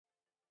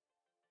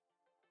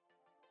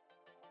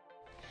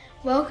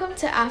Welcome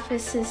to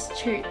Ephesus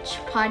Church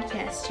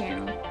podcast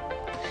channel.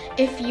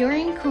 If you're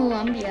in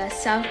Columbia,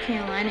 South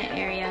Carolina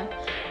area,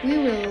 we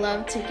would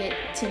love to get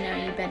to know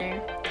you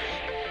better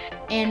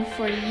and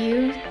for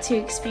you to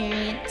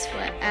experience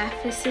what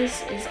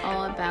Ephesus is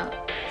all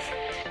about.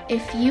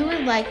 If you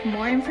would like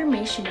more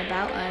information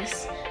about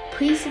us,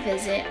 please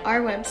visit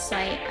our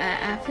website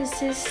at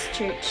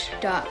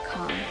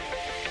ephesuschurch.com.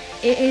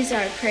 It is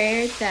our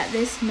prayer that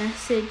this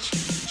message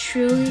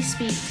truly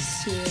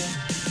speaks to you.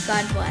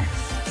 God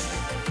bless.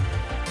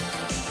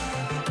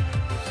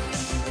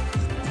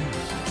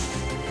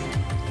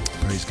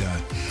 Praise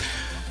God.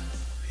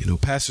 You know,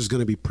 Pastor's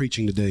going to be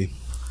preaching today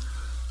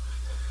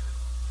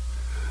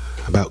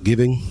about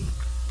giving.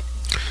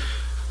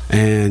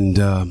 And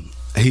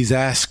he's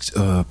asked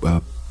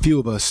a few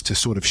of us to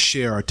sort of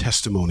share our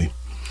testimony.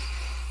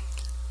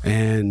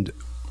 And,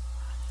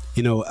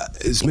 you know,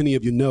 as many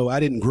of you know, I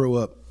didn't grow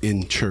up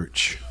in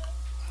church.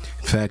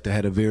 In fact, I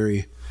had a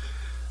very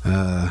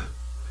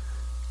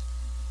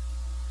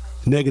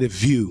negative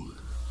view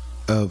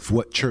of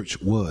what church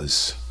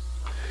was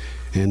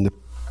and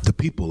the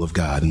people of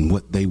God and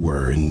what they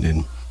were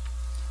and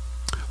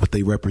what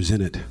they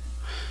represented.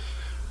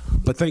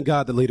 But thank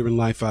God that later in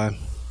life I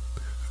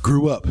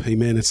grew up,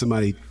 amen, and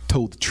somebody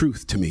told the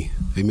truth to me,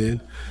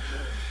 amen.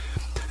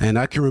 And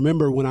I can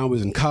remember when I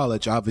was in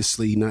college,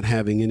 obviously not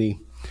having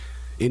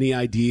any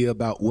idea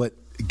about what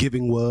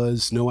giving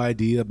was, no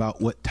idea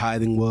about what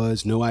tithing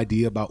was, no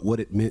idea about what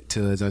it meant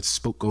to, as I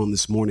spoke on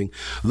this morning,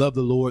 love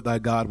the Lord thy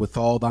God with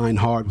all thine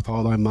heart, with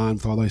all thy mind,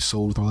 with all thy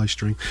soul, with all thy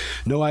strength.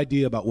 No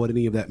idea about what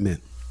any of that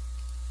meant.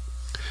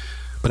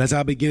 But as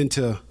I began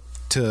to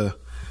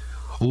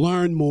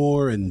learn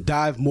more and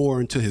dive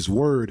more into his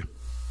word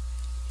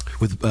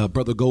with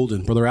Brother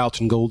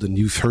Alton Golden,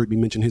 you've heard me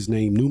mention his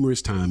name numerous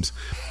times,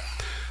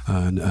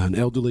 an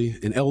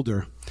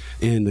elder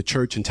in the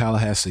church in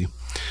Tallahassee,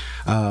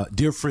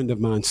 dear friend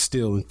of mine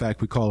still. In fact,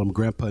 we call him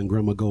Grandpa and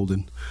Grandma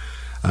Golden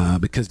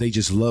because they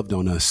just loved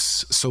on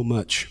us so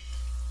much.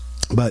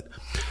 But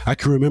I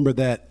can remember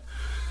that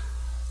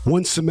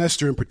one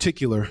semester in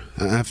particular,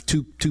 I have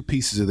two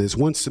pieces of this.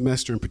 One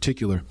semester in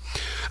particular,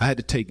 I had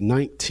to take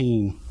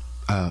 19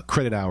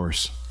 credit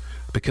hours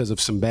because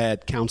of some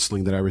bad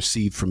counseling that I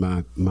received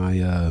from my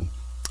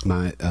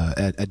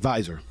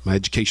advisor, my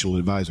educational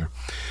advisor.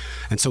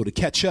 And so to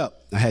catch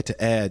up, I had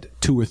to add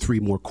 2 or 3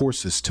 more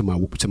courses to my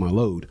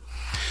load.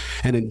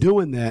 And in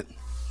doing that,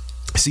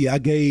 see, I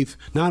gave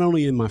not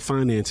only in my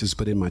finances,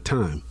 but in my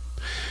time.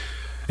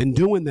 In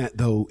doing that,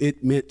 though,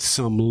 it meant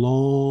some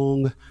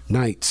long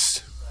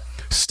nights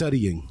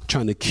studying,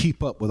 trying to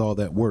keep up with all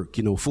that work.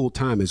 You know, full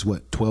time is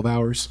what, 12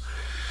 hours?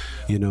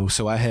 You know,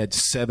 so I had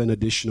 7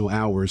 additional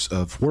hours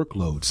of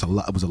workload. So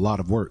it was a lot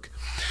of work.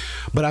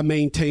 But I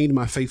maintained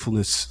my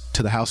faithfulness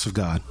to the house of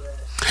God.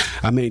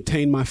 I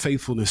maintained my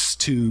faithfulness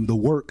to the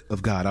work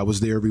of God. I was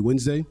there every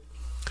Wednesday.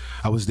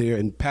 I was there,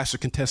 and Pastor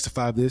can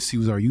testify of this. He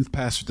was our youth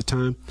pastor at the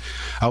time.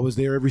 I was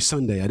there every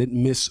Sunday. I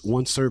didn't miss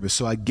one service.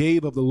 So I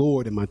gave of the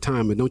Lord in my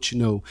time. And don't you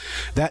know,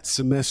 that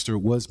semester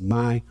was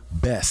my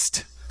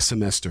best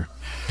semester.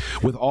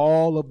 With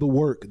all of the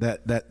work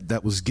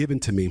that was given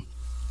to me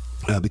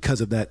because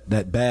of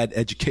that bad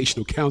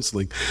educational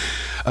counseling,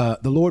 the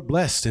Lord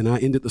blessed, and I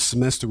ended the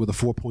semester with a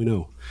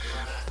 4.0.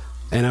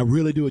 And I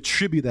really do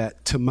attribute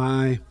that to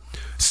my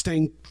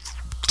staying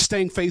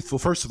faithful,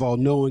 first of all,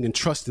 knowing and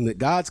trusting that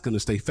God's going to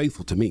stay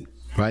faithful to me,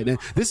 right? Now,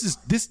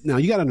 now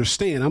you got to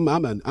understand, I'm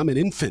an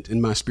infant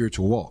in my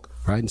spiritual walk,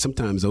 right? And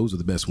sometimes those are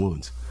the best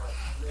ones.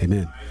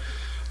 Amen.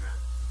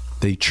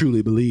 They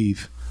truly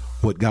believe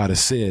what God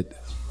has said.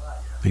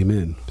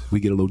 Amen. We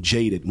get a little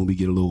jaded when we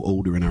get a little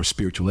older in our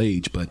spiritual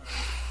age, but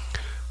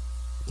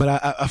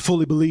I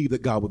fully believe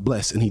that God would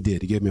bless, and he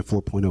did. He gave me a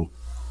 4.0.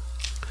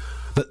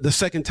 The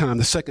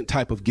second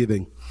type of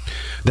giving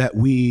that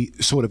we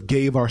sort of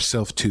gave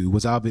ourselves to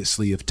was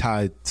obviously of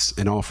tithes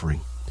and offering.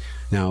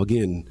 Now,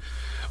 again,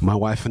 my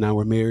wife and I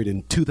were married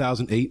in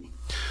 2008,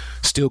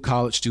 still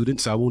college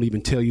students. I won't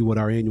even tell you what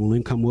our annual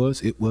income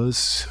was. It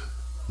was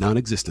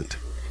non-existent.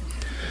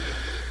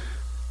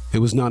 It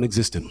was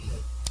non-existent.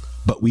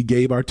 But we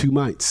gave our 2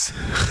 mites.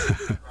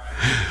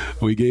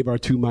 We gave our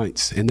 2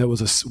 mites. And there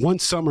was one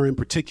summer in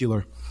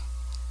particular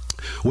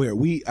where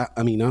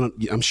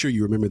I'm sure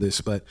you remember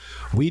this, but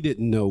we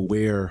didn't know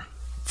where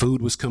food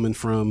was coming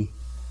from,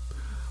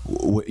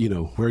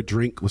 where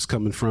drink was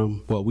coming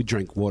from. Well, we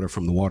drank water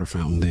from the water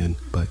fountain then,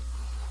 but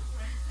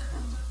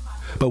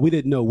we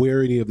didn't know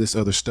where any of this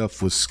other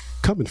stuff was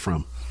coming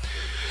from.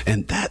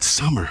 And that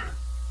summer,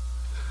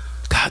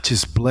 God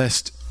just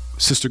blessed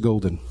Sister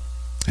Golden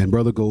and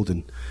Brother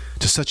Golden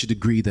to such a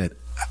degree that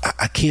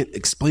I can't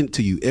explain it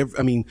to you.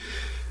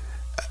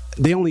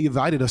 They only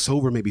invited us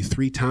over maybe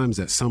 3 times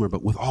that summer,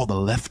 but with all the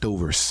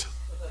leftovers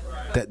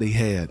that they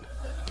had,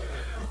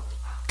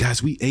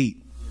 guys, we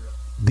ate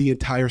the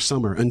entire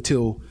summer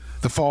until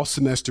the fall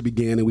semester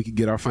began and we could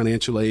get our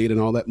financial aid and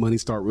all that money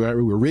start. We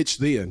were rich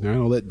then, and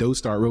all that dough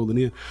start rolling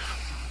in.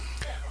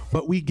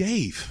 But we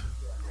gave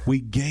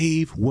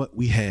what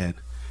we had,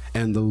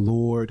 and the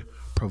Lord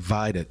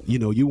provided. You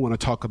know, you want to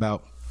talk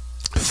about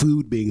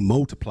food being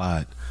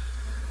multiplied.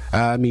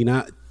 I mean,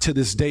 to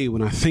this day,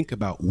 when I think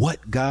about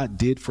what God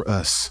did for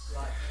us,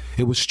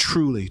 it was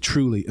truly,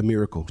 truly a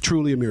miracle,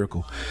 truly a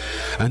miracle.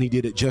 And he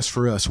did it just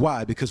for us.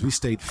 Why? Because we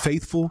stayed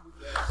faithful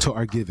to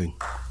our giving,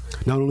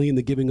 not only in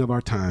the giving of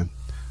our time,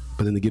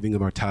 but in the giving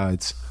of our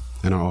tithes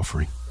and our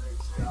offering.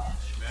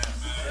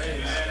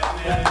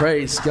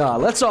 Praise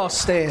God. Let's all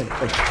stand.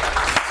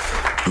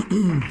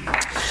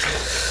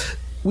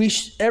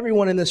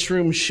 Everyone in this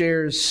room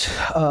shares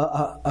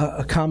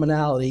a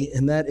commonality,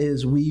 and that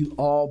is we've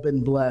all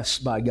been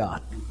blessed by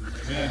God.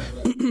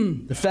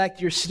 The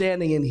fact you're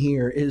standing in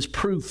here is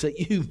proof that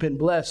you've been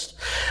blessed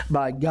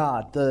by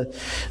God.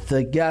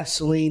 The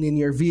gasoline in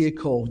your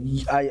vehicle,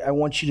 I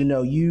want you to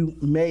know, you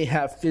may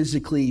have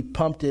physically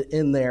pumped it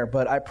in there,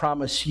 but I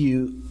promise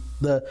you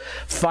the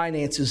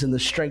finances and the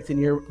strength in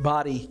your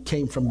body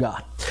came from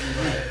God.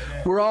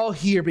 We're all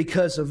here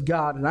because of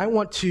God, and I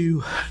want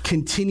to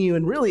continue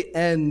and really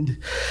end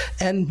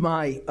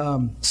my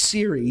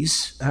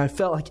series. I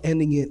felt like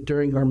ending it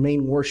during our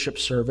main worship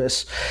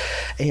service,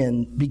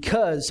 and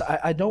because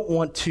I don't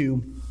want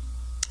to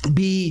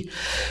be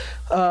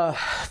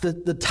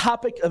the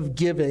topic of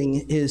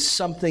giving is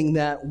something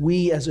that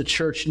we as a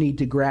church need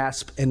to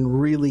grasp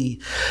and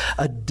really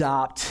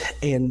adopt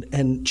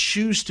and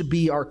choose to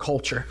be our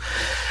culture.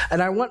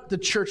 And I want the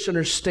church to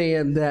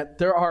understand that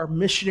there are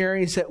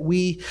missionaries that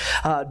we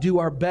do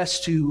our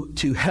best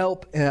to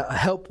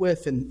help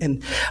with,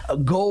 and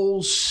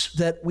goals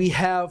that we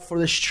have for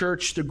this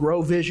church. The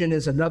Grow Vision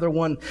is another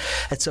one.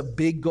 It's a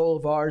big goal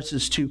of ours,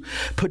 is to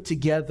put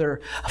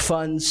together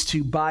funds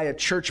to buy a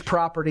church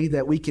property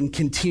that we can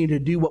continue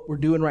to do what we're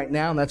doing right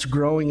now, and that's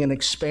growing and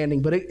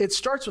expanding. But it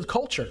starts with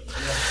culture.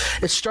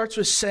 It starts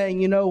with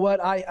saying, you know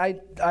what, I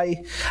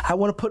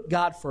want to put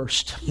God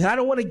first. And I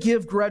don't want to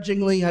give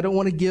grudgingly. I don't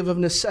want to give of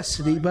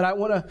necessity, but I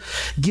want to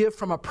give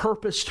from a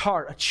purposed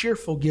heart, a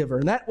cheerful giver.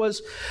 And that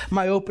was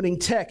my opening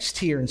text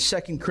here in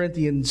 2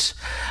 Corinthians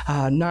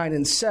 9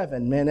 and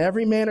 7. Man,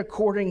 every man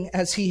according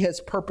as he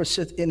has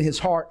purposeth in his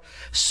heart,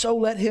 so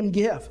let him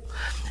give.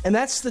 And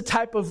that's the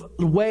type of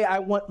way I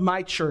want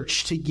my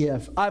church to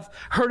give. I've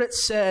heard it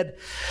said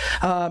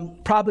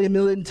probably a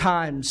million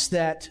times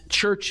that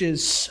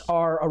churches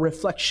are a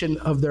reflection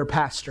of their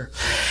pastor.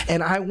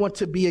 And I want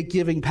to be a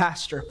giving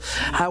pastor.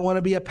 I want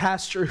to be a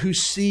pastor who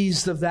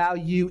sees the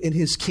value in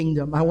his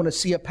kingdom. I want to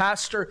see a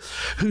pastor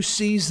who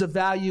sees the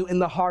value in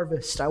the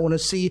harvest. I want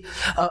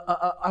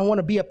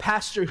to be a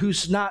pastor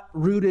who's not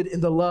rooted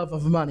in the love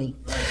of money,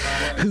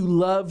 who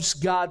loves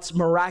God's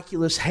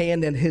miraculous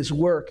hand and his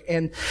work.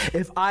 And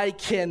if I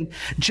can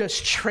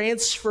just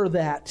transfer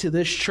that to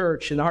this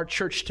church and our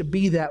church to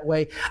be that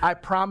way, I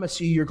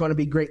promise you're going to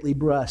be greatly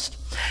blessed.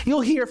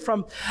 You'll hear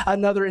from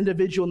another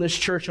individual in this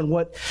church on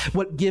what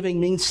giving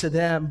means to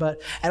them,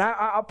 and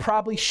I'll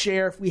probably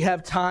share, if we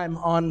have time,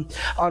 on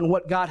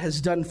what God has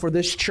done for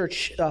this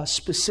church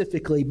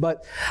specifically.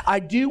 But I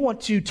do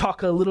want to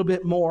talk a little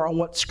bit more on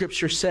what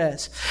Scripture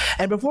says.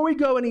 And before we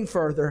go any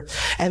further,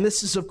 and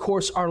this is, of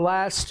course, our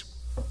last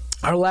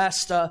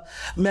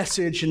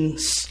message and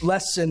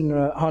lesson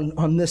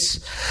on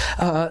this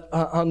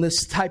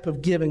type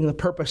of giving, the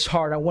purpose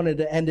heart. I wanted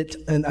to end it,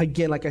 and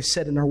again, like I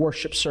said in our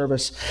worship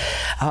service,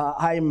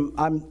 I'm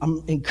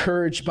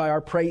encouraged by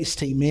our praise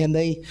team. Man,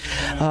 they,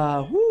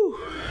 I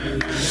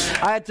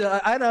had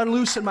to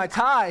unloosen my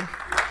tie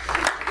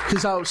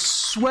because I was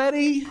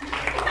sweaty.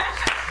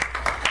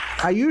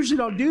 I usually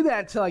don't do that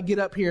until I get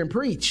up here and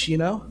preach, you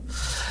know.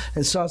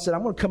 And so I said,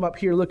 I'm going to come up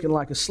here looking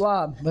like a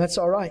slob, but that's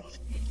all right.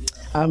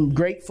 I'm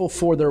grateful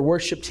for their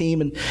worship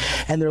team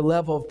and their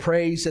level of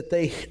praise that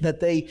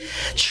they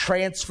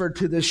transferred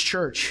to this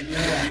church.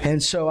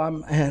 And so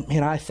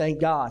I thank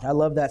God. I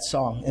love that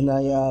song, and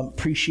I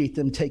appreciate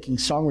them taking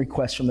song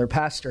requests from their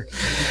pastor.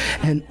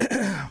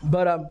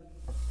 But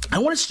I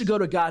want us to go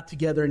to God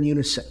together in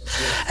unison.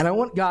 And I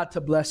want God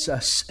to bless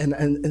us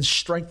and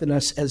strengthen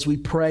us as we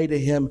pray to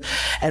Him,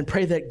 and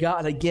pray that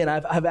God, again,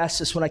 I've asked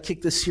this when I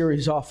kicked this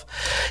series off,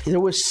 there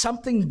was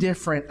something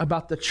different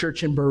about the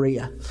church in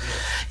Berea.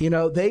 You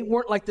know, they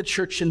weren't like the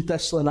church in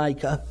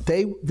Thessalonica.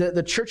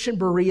 The church in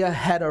Berea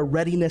had a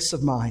readiness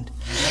of mind.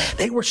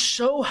 They were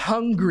so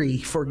hungry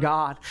for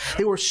God.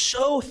 They were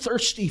so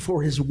thirsty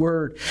for His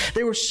Word.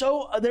 They were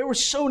so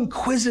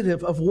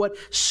inquisitive of what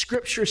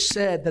Scripture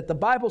said, that the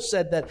Bible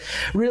said that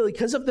really,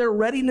 because of their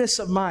readiness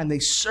of mind, they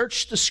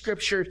searched the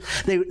Scriptures.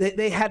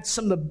 They had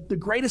some of the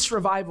greatest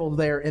revival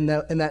there in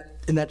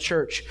that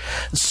church.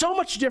 So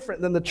much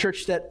different than the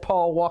church that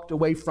Paul walked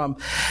away from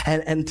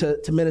and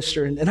to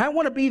minister. And I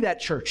want to be that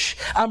church.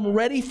 I'm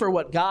ready for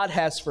what God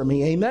has for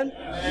me. Amen?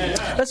 Amen.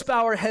 Let's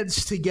bow our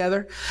heads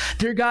together.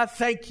 Dear God,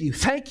 thank you.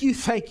 Thank you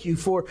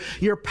for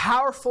your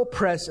powerful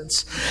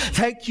presence.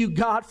 Thank you,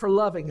 God, for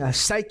loving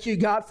us. Thank you,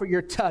 God, for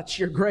your touch,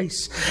 your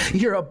grace,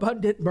 your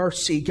abundant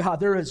mercy. God,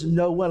 there is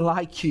no one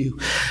like you.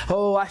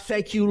 Oh, I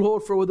thank you,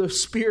 Lord, for the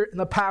Spirit and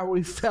the power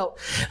we felt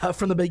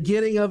from the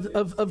beginning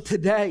of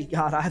today.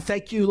 God, I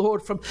Thank you,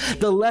 Lord, from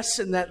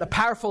the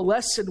powerful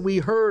lesson we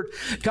heard,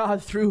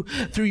 God, through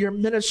your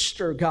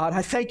minister, God.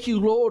 I thank you,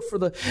 Lord, for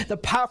the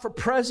powerful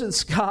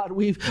presence, God,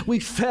 we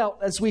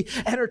felt as we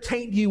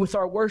entertained you with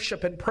our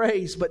worship and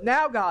praise. But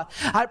now, God,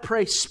 I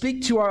pray,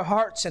 speak to our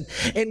hearts and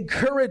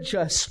encourage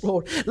us,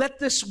 Lord. Let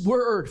this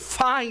word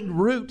find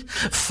root,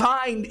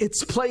 find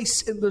its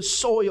place in the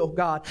soil,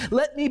 God.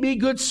 Let me be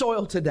good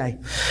soil today.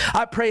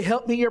 I pray,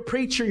 help me, your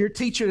preacher, your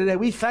teacher today.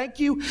 We thank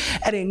you,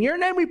 and in your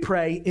name we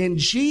pray, in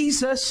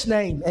Jesus'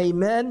 name,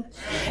 amen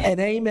and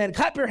amen.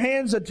 Clap your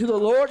hands unto the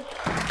Lord.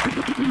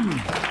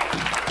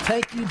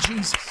 Thank you,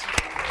 Jesus.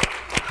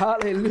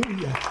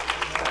 Hallelujah.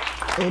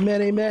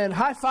 Amen, amen.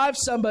 High five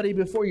somebody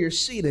before you're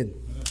seated.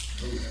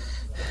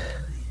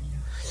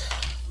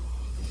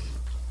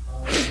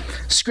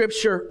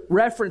 Scripture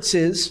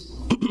references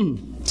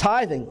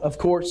tithing, of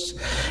course,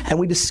 and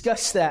we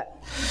discuss that.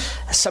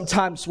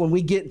 Sometimes when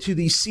we get into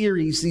these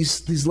series,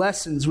 these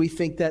lessons, we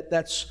think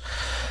that's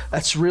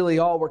really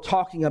all we're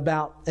talking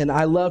about. And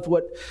I loved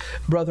what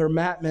Brother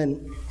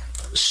Mattman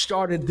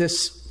started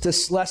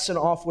this lesson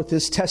off with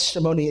his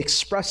testimony,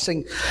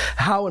 expressing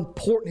how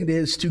important it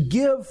is to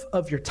give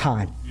of your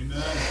time.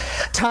 Amen.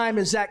 Time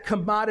is that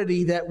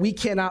commodity that we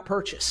cannot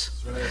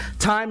purchase. Right.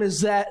 Time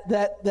is that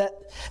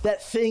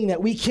thing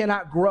that we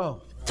cannot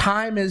grow.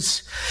 Time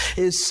is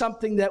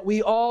something that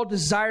we all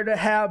desire to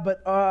have,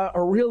 but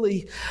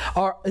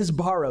is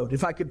borrowed,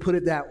 if I could put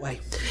it that way.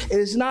 It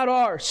is not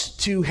ours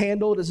to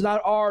handle. It is not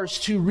ours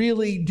to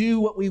really do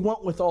what we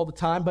want with all the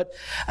time. But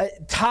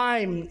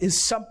time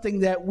is something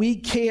that we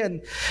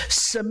can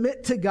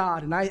submit to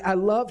God. And I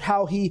loved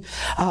how he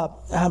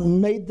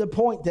made the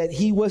point that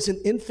he was an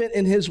infant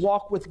in his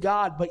walk with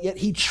God, but yet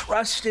he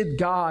trusted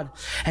God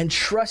and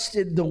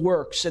trusted the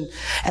works. And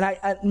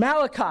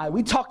Malachi,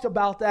 we talked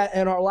about that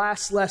in our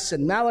last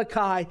lesson.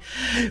 Malachi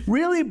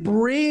really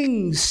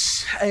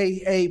brings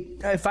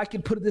if I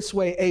could put it this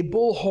way, a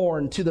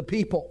bullhorn to the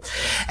people.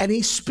 And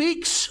he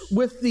speaks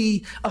with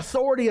the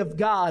authority of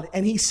God,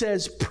 and he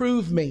says,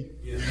 prove me.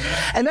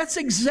 And that's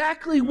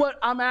exactly what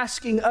I'm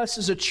asking us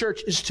as a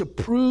church, is to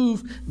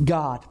prove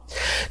God.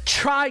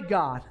 Try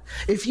God.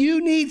 If you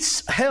need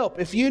help,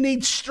 if you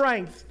need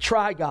strength,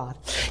 try God.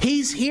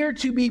 He's here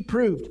to be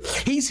proved.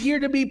 He's here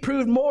to be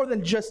proved more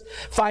than just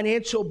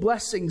financial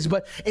blessings,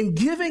 but in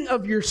giving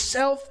of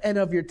yourself and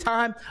of your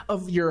time,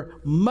 of your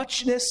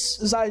muchness,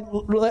 as I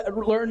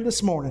learned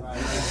this morning.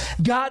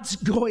 God's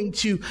going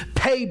to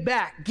pay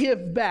back,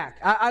 give back.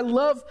 I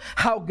love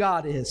how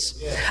God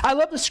is. I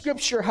love the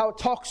scripture, how it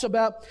talks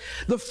about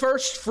the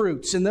first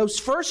fruits. And those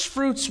first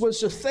fruits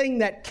was the thing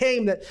that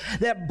came,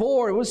 that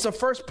bore. It was the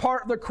first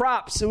part of the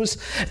crops. It was,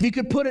 if you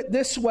could put it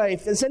this way,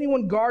 has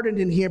anyone gardened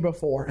in here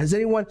before? Has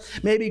anyone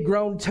maybe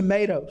grown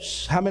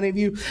tomatoes? How many of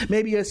you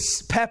maybe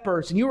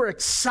peppers? And you were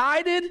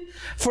excited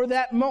for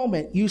that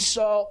moment you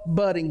saw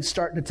budding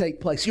starting to take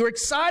place. You were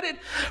excited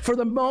for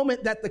the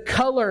moment that the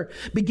color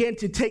began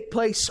to take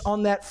place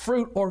on that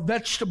fruit or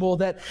vegetable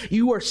that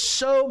you were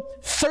so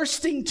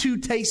thirsting to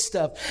taste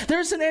of.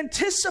 There's an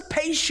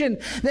anticipation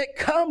that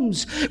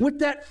comes with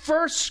that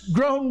first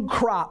grown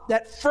crop,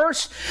 that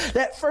first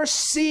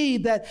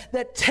seed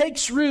that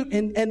takes root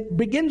and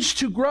begins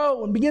to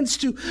grow and begins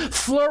to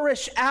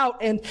flourish out.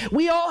 And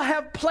we all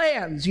have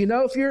plans. You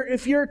know,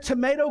 if you're a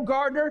tomato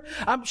gardener,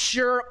 I'm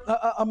sure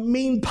a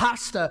mean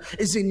pasta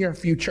is in your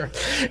future.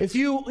 If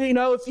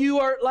you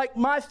are like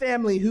my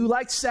family who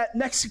likes that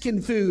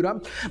Mexican food,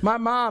 my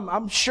mom,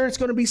 I'm sure it's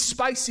going to be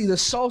spicy. The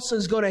salsa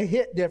is going to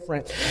hit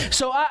different.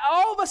 So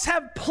all of us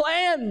have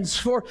plans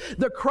for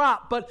the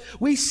crop, but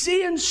we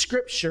see in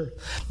Scripture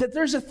that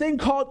there's a thing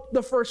called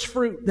the first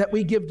fruit that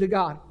we give to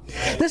God.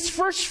 This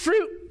first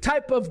fruit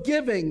type of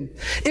giving,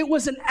 it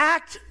was an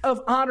act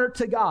of honor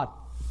to God.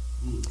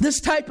 This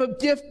type of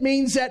gift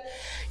means that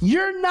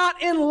you're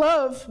not in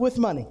love with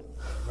money.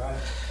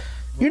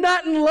 You're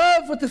not in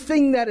love with the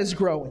thing that is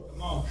growing.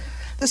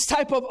 This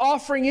type of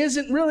offering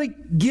isn't really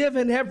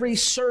given every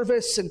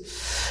service and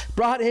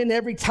brought in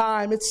every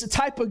time. It's the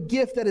type of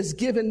gift that is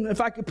given, if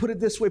I could put it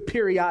this way,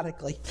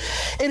 periodically.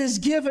 It is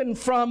given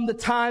from the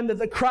time that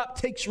the crop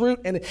takes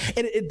root and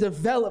it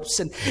develops,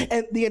 and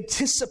the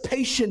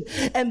anticipation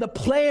and the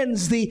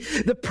plans,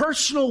 the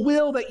personal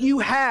will that you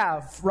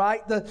have,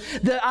 right?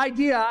 The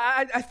idea,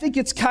 I think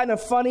it's kind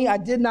of funny. I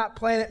did not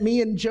plan it.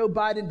 Me and Joe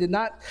Biden did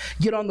not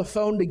get on the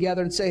phone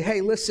together and say,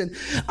 hey, listen,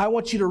 I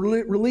want you to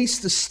release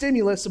the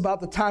stimulus about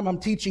the time I'm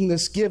teaching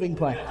this giving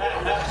plan.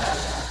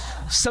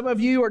 Some of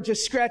you are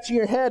just scratching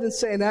your head and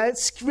saying, now,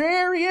 it's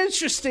very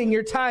interesting,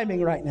 your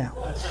timing right now.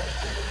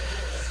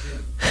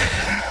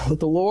 Let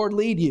the Lord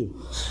lead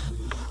you.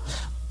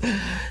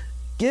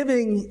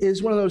 Giving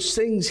is one of those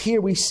things here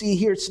we see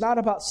here. It's not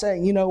about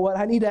saying, you know what,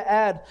 I need to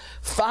add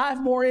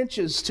 5 more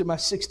inches to my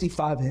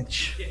 65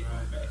 inch.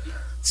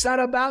 It's not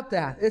about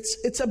that.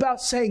 It's about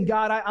saying,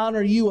 God, I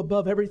honor you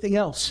above everything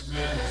else.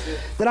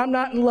 That I'm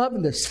not in love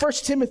in this. 1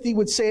 Timothy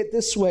would say it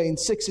this way in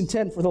 6 and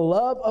 10, for the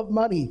love of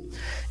money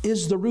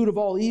is the root of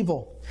all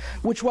evil,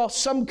 which while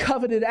some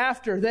coveted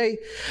after, they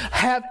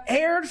have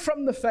erred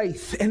from the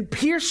faith and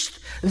pierced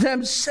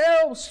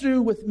themselves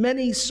through with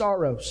many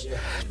sorrows.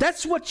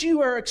 That's what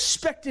you are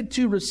expected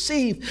to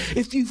receive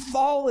if you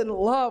fall in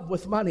love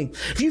with money.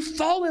 If you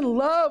fall in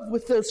love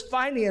with those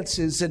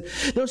finances and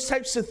those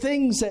types of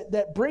things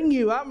that bring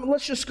you,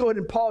 let's just go ahead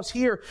and pause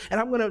here, and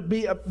I'm going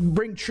to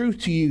bring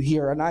truth to you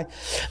here. And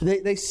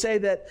they say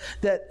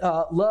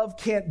that love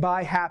can't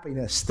buy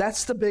happiness.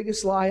 That's the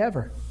biggest lie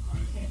ever.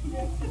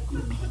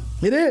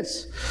 It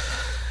is.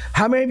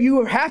 How many of you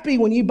were happy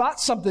when you bought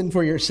something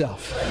for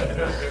yourself?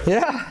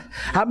 Yeah.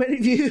 How many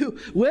of you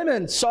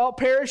women saw a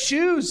pair of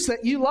shoes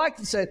that you liked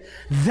and said,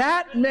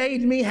 that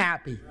made me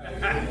happy?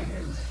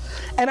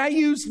 And I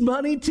used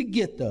money to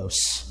get those.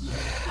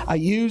 I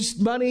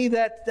used money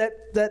that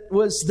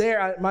was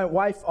there. My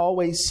wife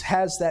always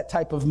has that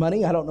type of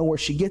money. I don't know where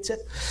she gets it.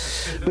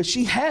 But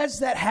she has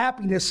that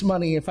happiness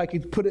money, if I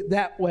could put it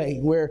that way,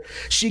 where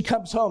she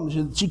comes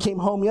home. She came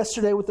home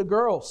yesterday with the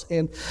girls.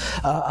 And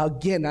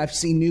again, I've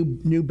seen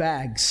new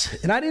bags.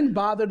 And I didn't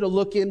bother to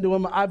look into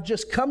them. I've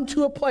just come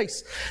to a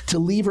place to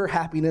leave her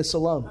happiness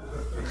alone.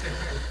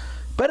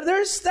 But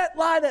there's that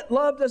lie that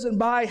love doesn't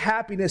buy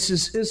happiness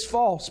is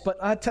false. But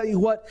I tell you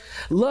what,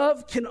 the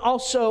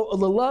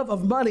love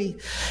of money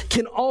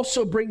can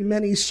also bring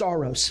many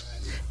sorrows.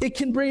 It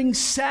can bring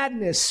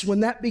sadness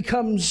when that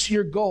becomes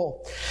your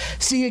goal.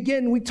 See,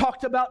 again, we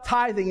talked about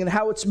tithing and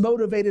how it's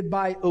motivated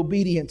by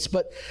obedience,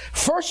 but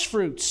first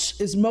fruits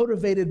is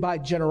motivated by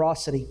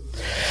generosity.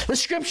 The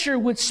scripture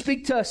would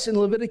speak to us in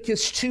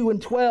Leviticus 2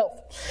 and 12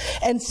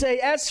 and say,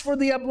 as for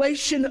the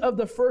oblation of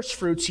the first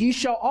fruits, ye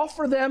shall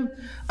offer them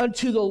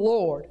unto the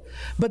Lord,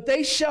 but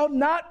they shall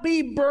not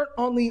be burnt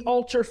on the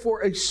altar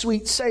for a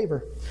sweet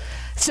savor.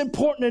 It's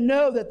important to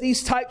know that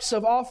these types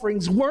of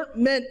offerings weren't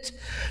meant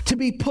to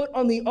be put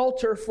on the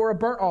altar for a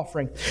burnt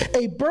offering.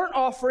 A burnt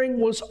offering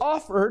was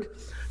offered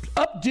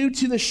up due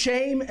to the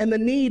shame and the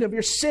need of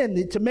your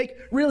sin, to make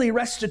really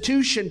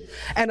restitution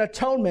and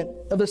atonement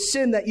of the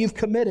sin that you've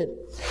committed.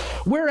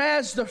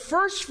 Whereas the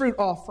first fruit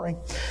offering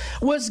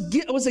was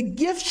a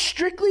gift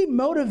strictly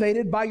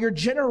motivated by your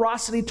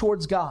generosity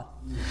towards God.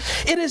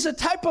 It is a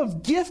type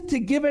of gift to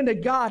give into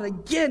God,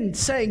 again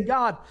saying,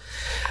 God,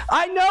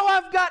 I know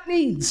I've got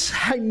needs.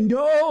 I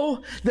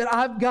know that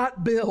I've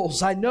got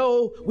bills. I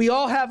know we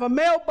all have a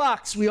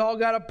mailbox. We all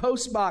got a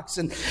post box.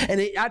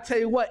 I tell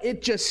you what,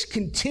 it just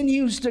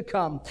continues to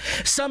come.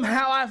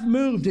 Somehow I've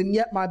moved and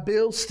yet my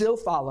bills still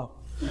follow.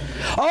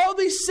 All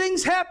these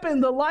things happen.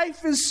 The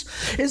life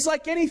is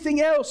like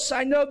anything else.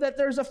 I know that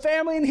there's a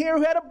family in here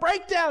who had a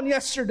breakdown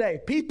yesterday.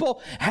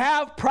 People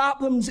have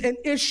problems and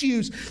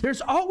issues.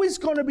 There's always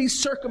going to be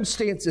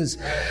circumstances.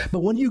 But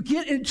when you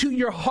get into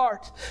your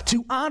heart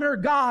to honor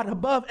God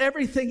above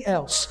everything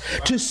else,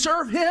 to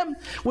serve Him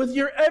with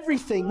your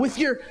everything, with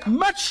your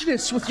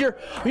muchness, with your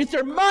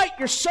might,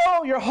 your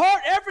soul, your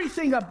heart,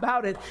 everything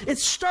about it, it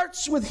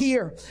starts with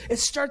here. It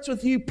starts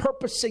with you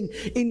purposing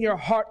in your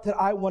heart that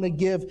I want to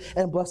give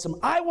and bless Him.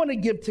 I want to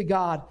give to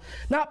God,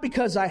 not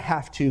because I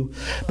have to,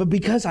 but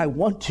because I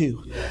want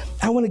to.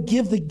 I want to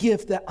give the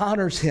gift that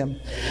honors Him.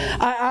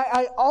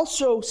 I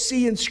also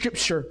see in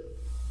Scripture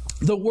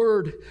the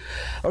word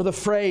or the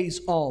phrase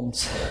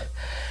alms.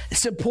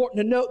 It's important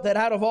to note that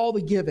out of all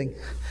the giving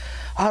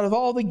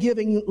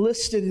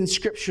listed in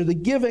Scripture, the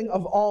giving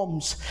of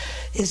alms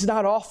is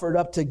not offered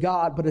up to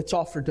God, but it's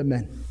offered to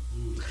men.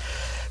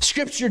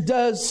 Scripture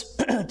does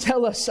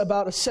tell us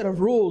about a set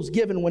of rules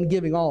given when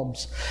giving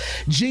alms.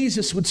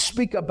 Jesus would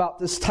speak about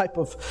this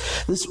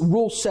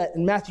rule set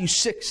in Matthew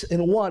 6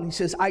 and 1. He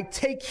says,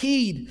 take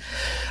heed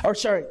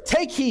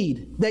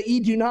that ye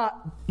do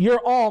not your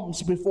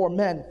alms before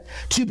men,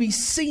 to be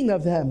seen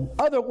of them.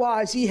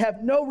 Otherwise ye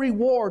have no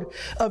reward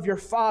of your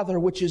Father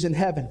which is in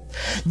heaven.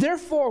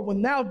 Therefore,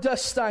 when thou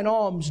dost thine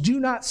alms, do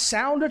not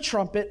sound a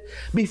trumpet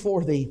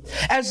before thee,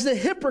 as the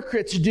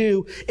hypocrites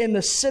do in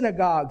the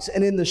synagogues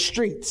and in the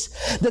streets,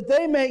 that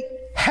they may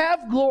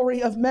have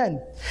glory of men.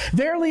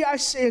 Verily I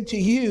say unto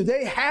you,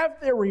 they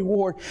have their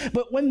reward.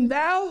 But when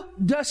thou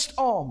dost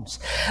alms,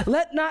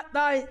 let not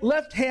thy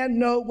left hand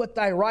know what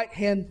thy right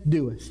hand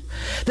doeth,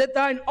 that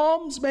thine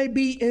alms may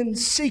be in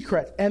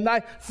secret, and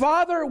thy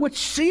Father which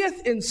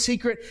seeth in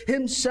secret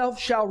himself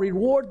shall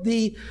reward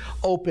thee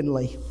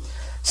openly.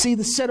 See,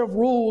 the set of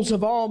rules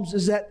of alms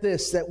is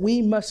that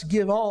we must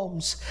give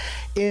alms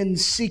in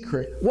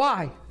secret.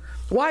 Why?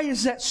 Why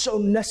is that so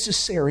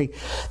necessary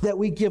that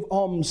we give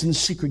alms in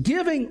secret?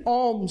 Giving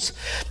alms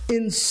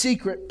in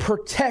secret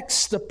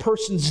protects the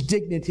person's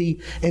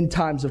dignity in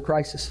times of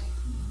crisis.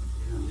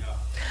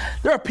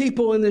 There are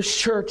people in this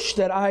church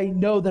that I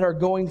know that are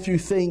going through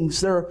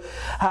things.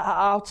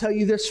 I'll tell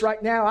you this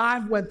right now.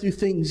 I've went through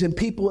things, and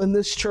people in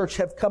this church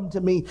have come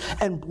to me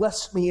and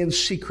blessed me in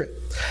secret.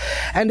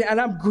 And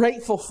I'm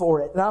grateful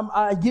for it. And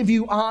I give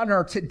you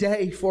honor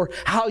today for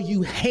how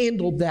you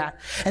handled that.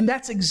 And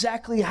that's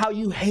exactly how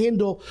you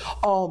handle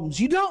alms.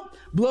 You don't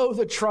blow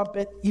the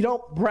trumpet. You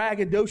don't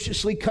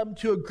braggadociously come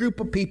to a group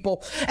of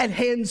people and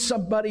hand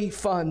somebody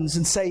funds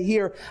and say,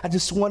 here, I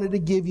just wanted to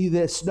give you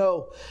this.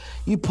 No,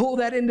 you pull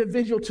that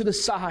individual to the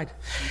side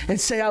and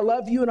say, I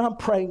love you and I'm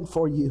praying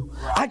for you.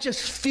 I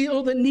just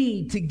feel the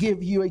need to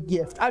give you a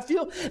gift. I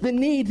feel the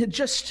need to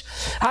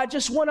I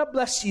just want to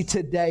bless you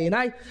today. And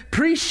I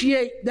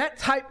appreciate that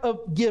type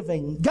of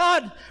giving.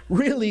 God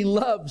really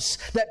loves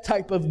that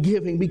type of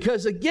giving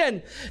because,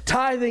 again,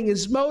 tithing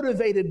is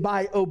motivated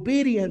by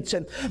obedience,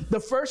 and the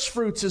first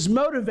fruits is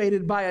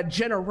motivated by a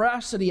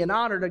generosity and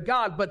honor to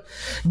God. But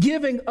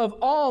giving of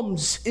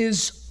alms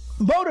is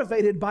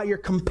motivated by your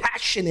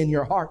compassion in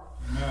your heart.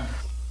 Amen.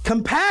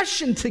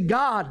 Compassion to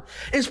God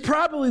is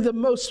probably the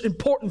most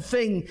important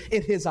thing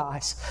in His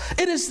eyes.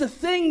 It is the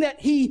thing that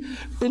He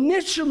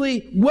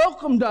initially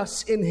welcomed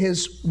us in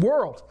His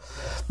world.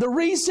 The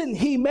reason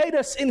He made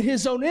us in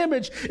His own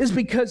image is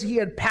because He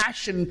had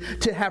passion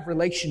to have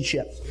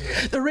relationship.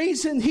 The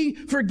reason He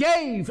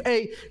forgave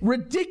a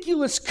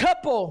ridiculous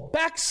couple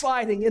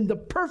backsliding in the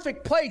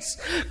perfect place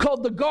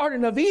called the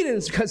Garden of Eden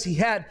is because He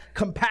had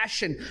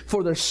compassion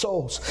for their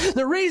souls.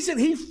 The reason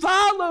He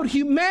followed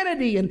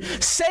humanity and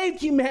saved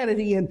humanity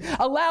and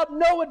allowed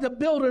Noah to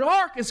build an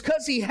ark is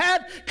because He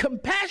had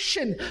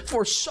compassion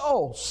for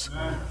souls.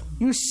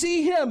 You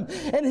see Him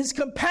and His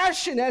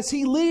compassion as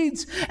He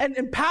leads and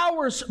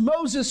empowers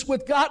Moses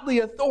with godly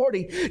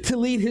authority to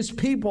lead His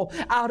people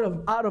out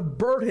of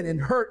burden and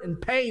hurt and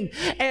pain,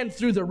 and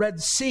through the Red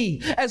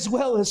Sea as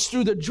well as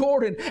through the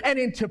Jordan and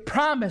into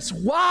promise.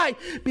 Why?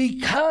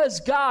 Because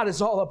God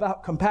is all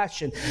about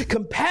compassion.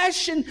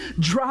 Compassion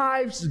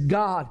drives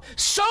God,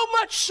 so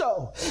much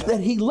so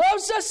that He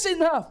loves us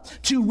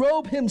enough to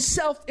robe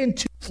Himself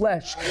into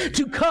flesh,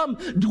 to come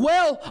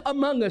dwell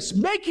among us,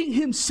 making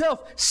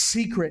Himself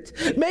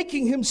secret,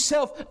 making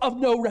Himself of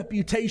no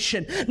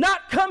reputation,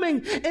 not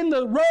coming in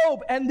the robe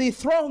and the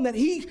throne that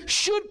He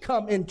should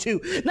come into,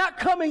 not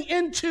coming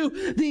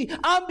into the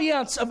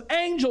ambiance of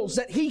angels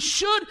that He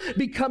should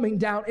be coming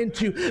down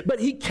into, but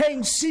He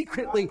came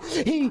secretly.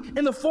 He,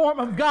 in the form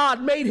of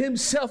God, made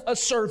Himself a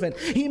servant.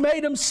 He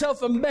made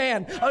Himself a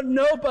man, a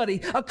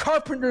nobody, a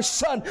carpenter's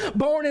son,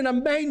 born in a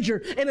manger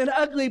in an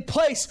ugly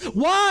place.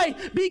 Why?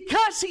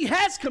 Because He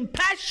has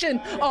compassion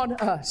on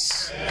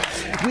us.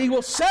 We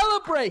will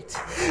celebrate.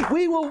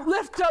 We will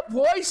lift up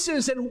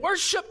voices and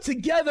worship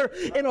together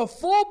in a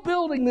full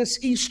building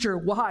this Easter.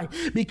 Why?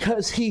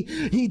 Because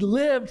He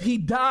lived, He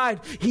died,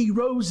 He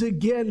rose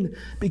again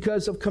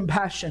because of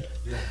compassion.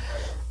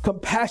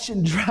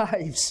 Compassion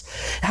drives.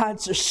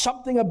 There's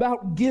something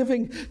about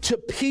giving to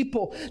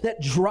people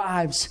that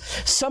drives.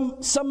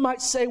 Some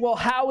might say, well,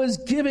 how is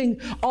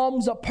giving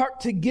alms apart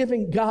to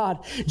giving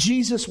God?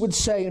 Jesus would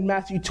say in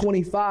Matthew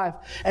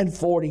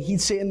 25:40,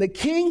 He'd say, and the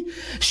king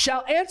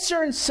shall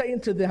answer and say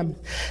unto them,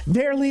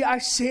 verily I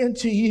say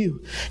unto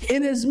you,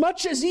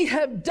 inasmuch as ye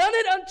have done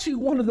it unto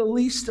one of the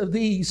least of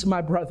these,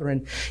 my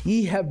brethren,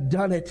 ye have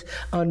done it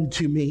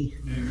unto me.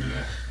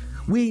 Amen.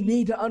 We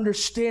need to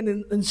understand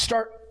and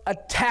start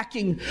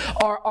attacking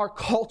our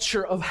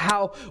culture of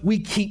how we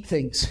keep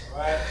things.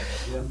 Right.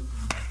 Yeah.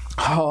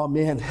 Oh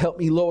man, help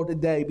me, Lord,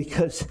 today,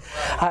 because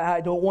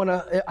I don't want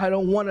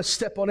to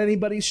step on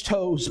anybody's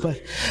toes,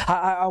 but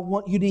I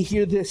want you to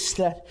hear this,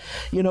 that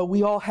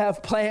we all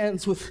have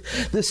plans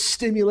with this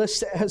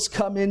stimulus that has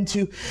come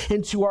into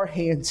our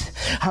hands.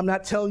 I'm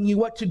not telling you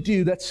what to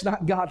do. That's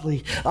not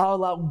godly. I'll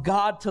allow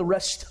God to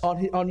rest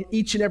on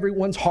each and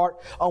everyone's heart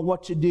on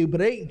what to do.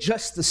 But it ain't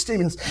just the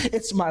stimulus.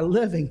 It's my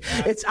living.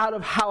 It's out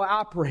of how I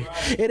operate.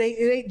 It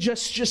ain't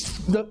just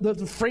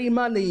the free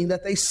money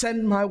that they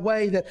send my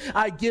way that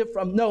I give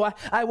from. No,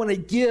 I want to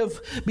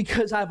give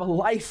because I have a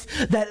life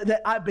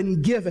that I've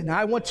been given.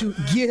 I want to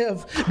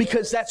give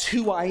because that's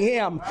who I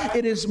am.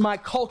 It is my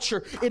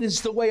culture. It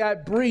is the way I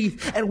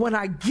breathe. And when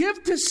I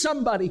give to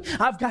somebody,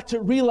 I've got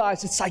to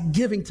realize it's like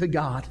giving to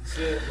God.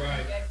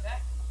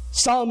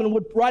 Solomon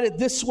would write it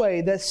this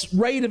way: this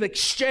rate of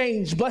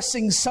exchange,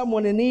 blessing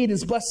someone in need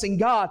is blessing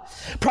God.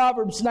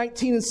 Proverbs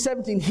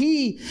 19:17,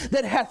 he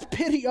that hath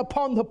pity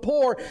upon the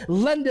poor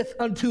lendeth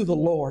unto the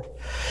Lord,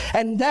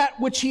 and that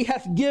which he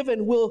hath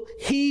given will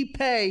he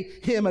pay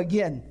him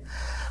again.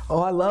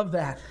 Oh, I love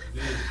that.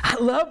 I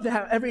love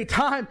that. Every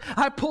time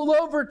I pull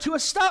over to a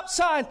stop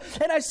sign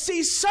and I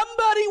see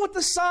somebody with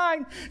the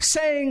sign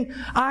saying,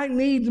 I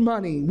need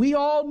money. We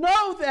all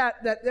know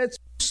that's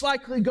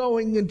likely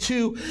going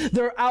into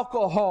their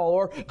alcohol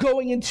or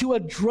going into a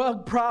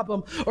drug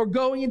problem or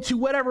going into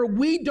whatever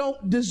we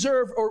don't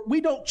deserve, or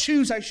we don't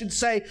choose, I should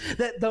say,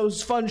 that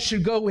those funds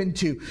should go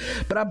into.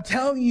 But I'm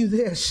telling you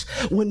this,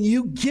 when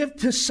you give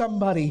to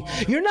somebody,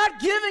 you're not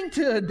giving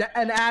to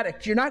an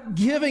addict. You're not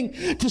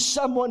giving to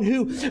someone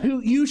who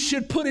you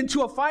should put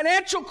into a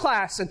financial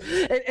class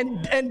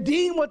and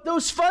deem what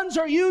those funds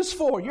are used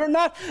for. You're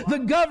not the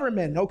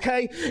government,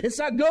 okay? It's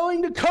not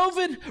going to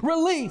COVID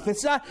relief.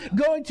 It's not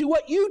going to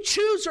what you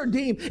choose or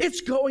deem.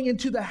 It's going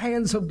into the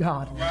hands of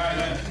God.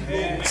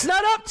 It's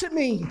not up to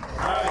me.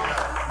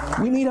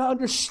 We need to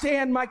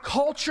understand my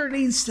culture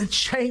needs to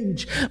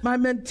change. My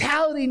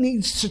mentality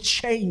needs to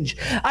change.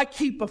 I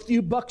keep a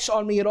few bucks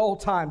on me at all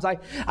times. I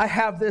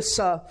have this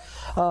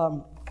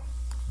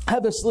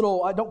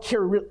little, I don't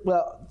carry,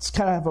 well, it's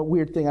kind of a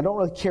weird thing. I don't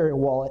really carry a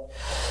wallet,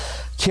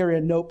 carry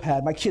a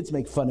notepad. My kids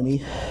make fun of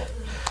me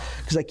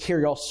because I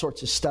carry all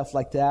sorts of stuff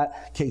like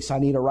that in case I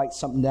need to write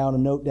something down, a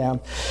note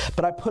down.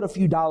 But I put a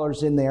few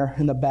dollars in there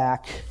in the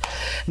back.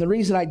 And the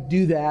reason I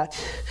do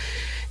that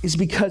is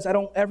because I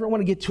don't ever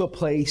want to get to a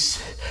place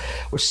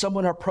where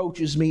someone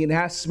approaches me and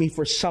asks me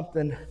for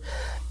something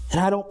and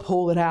I don't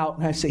pull it out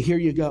and I say, here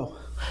you go.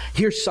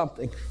 Here's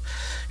something.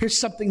 Here's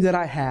something that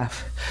I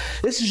have.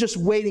 This is just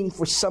waiting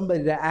for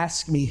somebody to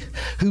ask me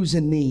who's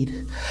in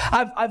need.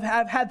 I've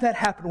had that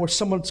happen where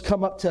someone's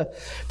come up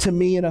to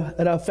me and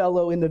a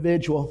fellow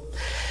individual,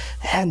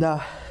 and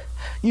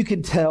you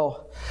can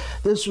tell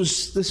this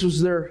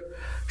was their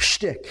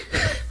shtick.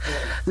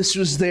 This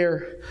was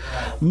their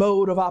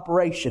mode of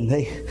operation.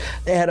 They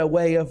had a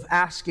way of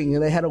asking,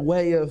 and they had a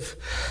way of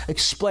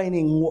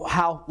explaining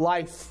how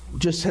life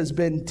just has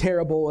been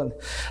terrible and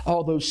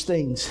all those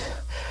things.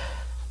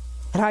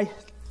 And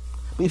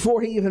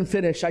before he even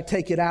finished, I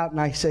take it out and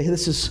I say,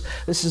 this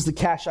is the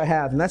cash I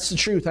have. And that's the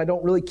truth. I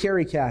don't really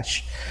carry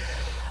cash.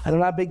 I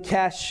don't have big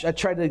cash. I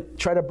tried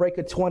to break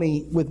a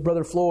 20 with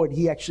Brother Floyd.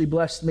 He actually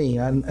blessed me.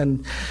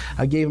 And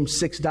I gave him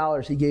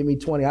 $6. He gave me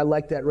 20. I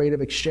like that rate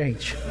of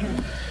exchange.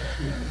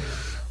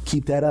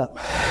 Keep that up.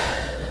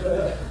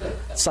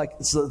 It's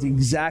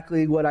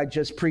exactly what I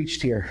just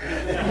preached here.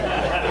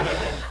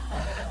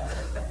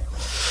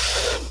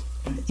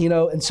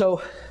 And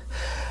so,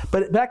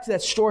 but back to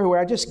that story where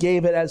I just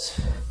gave it as,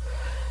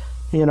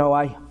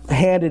 I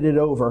handed it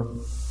over.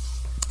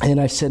 And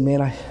I said,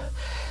 man,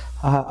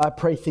 I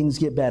pray things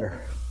get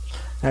better.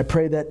 I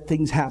pray that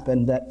things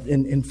happen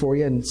and for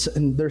you.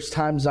 And there's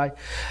times I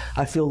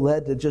feel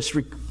led to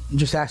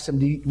just ask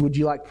them, would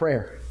you like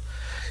prayer?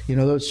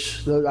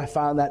 Those I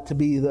found that to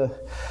be the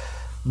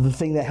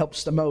thing that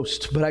helps the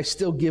most. But I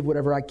still give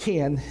whatever I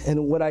can.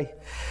 And when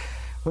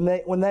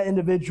that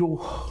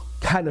individual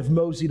kind of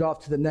moseyed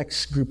off to the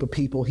next group of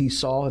people he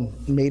saw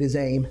and made his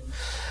aim,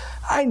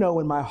 I know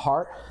in my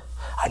heart,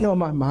 I know in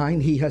my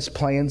mind, he has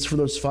plans for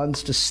those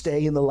funds to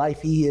stay in the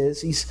life he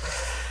is.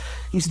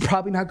 He's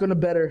probably not going to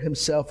better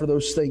himself for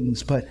those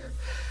things. But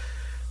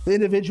the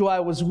individual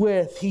I was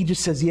with, he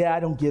just says, "Yeah, I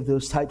don't give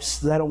those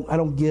types. I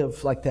don't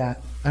give like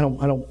that. I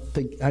don't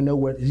think I know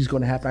what is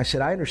going to happen." I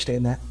said, "I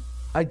understand that.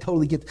 I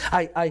totally get.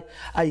 I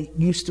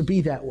used to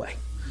be that way."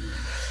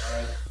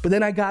 But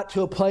then I got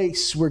to a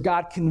place where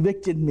God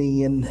convicted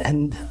me,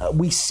 and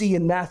we see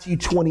in Matthew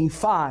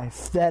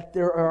 25 that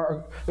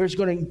there's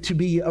going to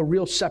be a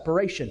real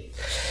separation.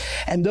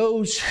 And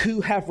those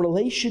who have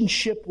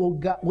relationship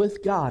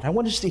with God, I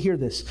want us to hear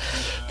this.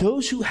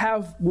 Those who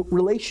have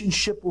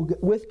relationship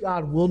with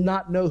God will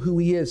not know who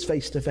He is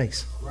face to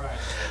face. Right.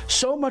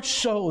 So much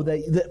so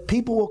that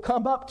people will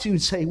come up to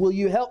and say, "Will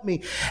you help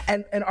me?"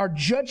 And our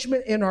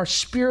judgment in our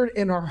spirit,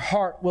 in our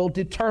heart, will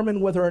determine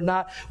whether or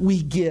not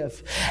we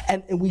give.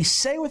 And we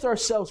say with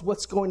ourselves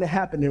what's going to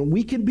happen, and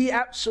we can be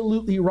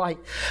absolutely right,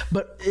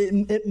 but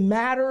it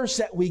matters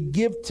that we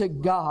give to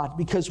God,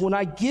 because when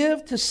I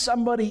give to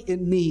somebody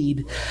in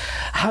need,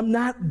 I'm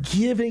not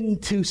giving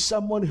to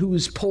someone who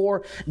is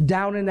poor,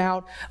 down and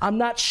out. I'm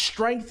not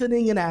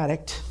strengthening an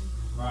addict.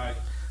 Right.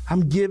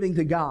 I'm giving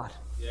to God.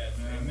 Yes.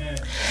 Amen.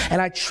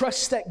 And I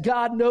trust that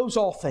God knows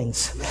all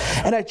things.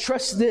 And I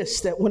trust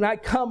this, that when I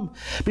come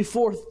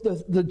before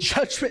the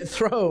judgment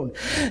throne,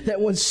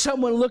 that when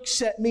someone looks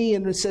at me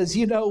and says,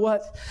 "You know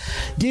what?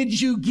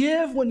 Did you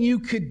give when you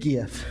could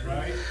give?"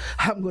 Right.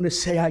 I'm going to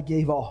say, "I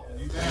gave all."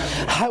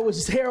 I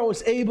was there. I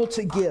was able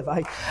to give.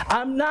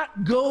 I'm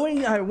not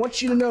going, I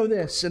want you to know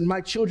this, and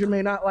my children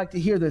may not like to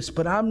hear this,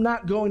 but I'm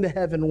not going to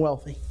heaven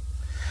wealthy.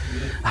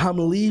 I'm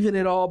leaving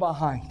it all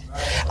behind.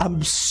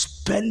 I'm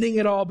spending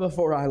it all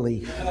before I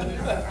leave.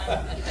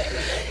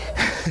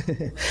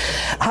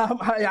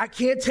 I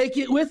can't take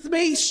it with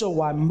me,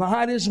 so I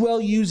might as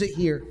well use it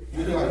here.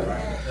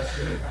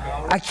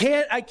 I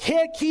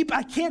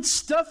can't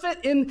stuff it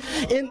in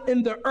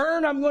the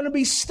urn I'm going to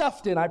be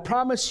stuffed in. I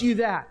promise you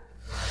that.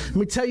 Let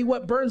me tell you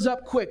what burns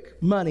up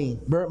quick. Money.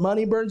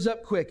 Money burns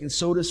up quick, and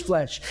so does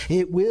flesh.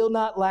 It will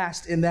not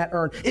last in that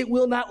urn. It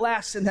will not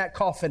last in that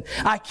coffin.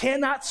 I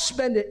cannot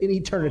spend it in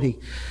eternity.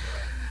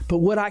 But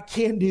what I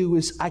can do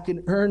is I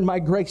can earn my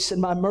grace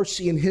and my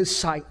mercy in His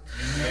sight.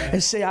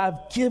 And say,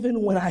 I've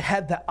given when I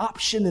had the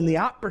option and the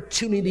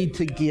opportunity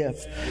to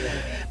give.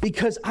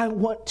 Because I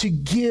want to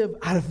give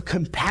out of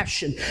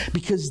compassion.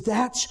 Because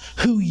that's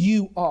who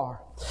you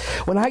are.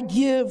 When I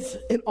give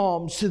in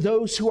alms to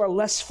those who are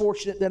less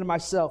fortunate than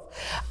myself,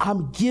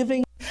 I'm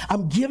giving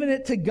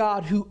it to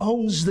God who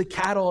owns the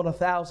cattle on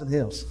 1,000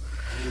 hills.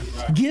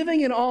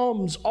 Giving in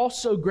alms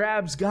also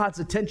grabs God's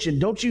attention.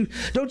 Don't you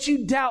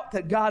doubt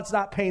that God's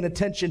not paying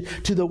attention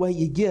to the way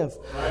you give.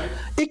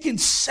 It can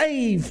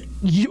save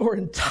your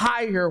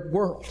entire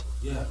world.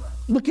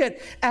 Look at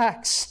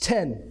Acts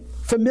 10,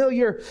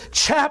 familiar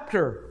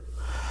chapter.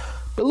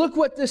 But look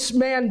what this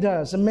man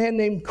does, a man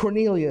named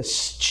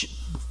Cornelius.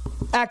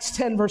 Acts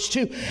 10 verse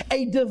 2,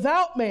 a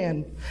devout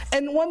man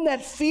and one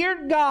that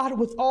feared God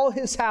with all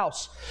his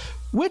house,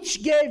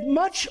 which gave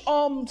much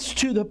alms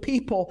to the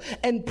people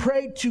and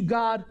prayed to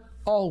God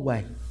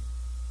always.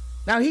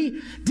 Now,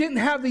 he didn't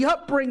have the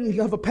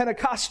upbringing of a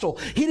Pentecostal.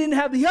 He didn't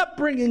have the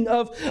upbringing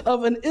of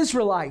an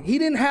Israelite. He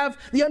didn't have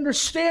the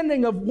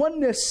understanding of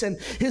oneness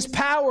and His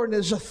power and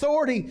His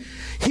authority.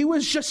 He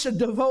was just a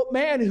devout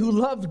man who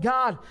loved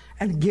God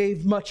and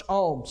gave much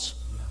alms.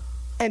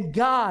 And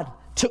God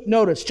took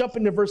notice. Jump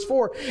into verse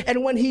 4.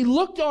 And when He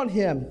looked on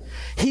him,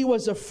 he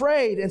was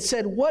afraid and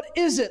said, what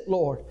is it,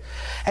 Lord?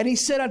 And He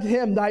said unto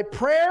him, thy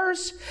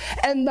prayers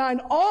and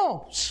thine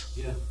alms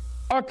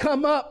are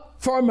come up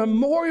for a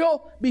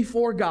memorial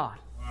before God.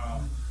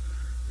 Wow.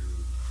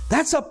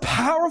 That's a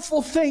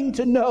powerful thing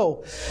to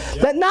know.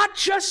 That not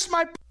just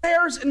my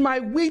prayers and my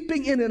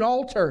weeping in an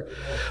altar,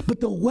 but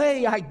the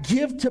way I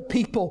give to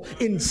people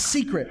in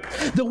secret,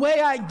 the way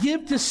I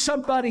give to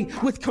somebody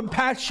with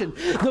compassion,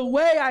 the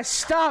way I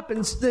stop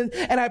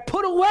and I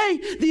put away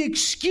the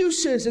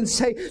excuses and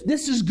say,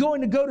 this is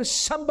going to go to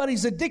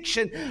somebody's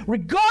addiction.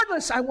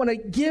 Regardless, I want to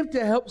give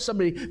to help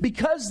somebody,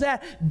 because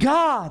that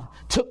God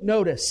took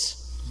notice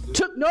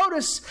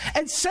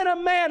and sent a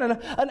man,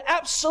 an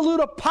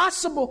absolute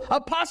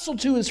apostle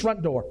to his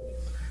front door.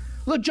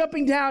 Look,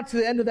 jumping down to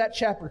the end of that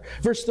chapter,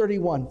 verse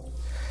 31.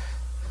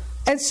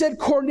 And said,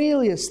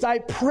 Cornelius, thy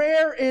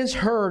prayer is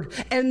heard,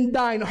 and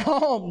thine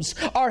alms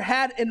are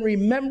had in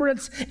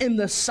remembrance in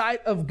the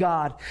sight of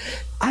God.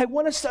 I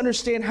want us to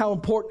understand how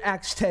important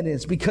Acts 10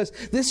 is, because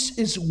this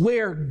is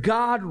where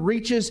God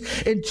reaches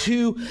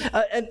into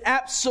an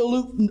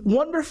absolute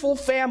wonderful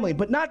family,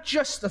 but not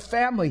just the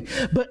family,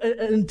 but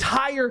an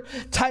entire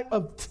type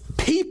of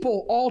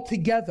people all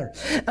together,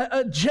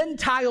 a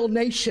Gentile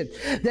nation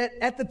that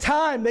at the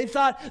time they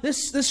thought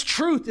this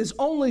truth is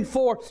only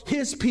for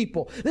His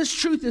people. This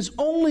truth is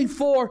only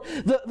for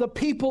the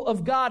people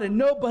of God and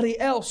nobody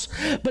else.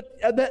 But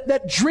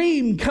that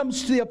dream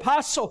comes to the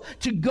apostle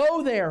to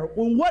go there.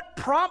 When what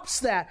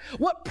prompts that?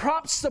 What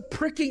prompts the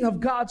pricking of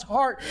God's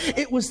heart?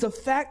 It was the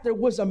fact there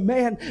was a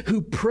man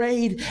who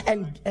prayed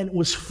and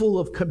was full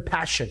of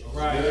compassion.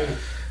 Right.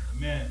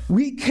 Amen.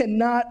 We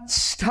cannot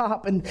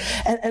stop and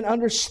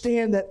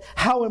understand that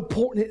how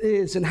important it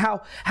is and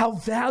how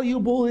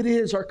valuable it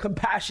is, our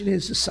compassion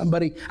is to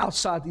somebody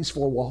outside these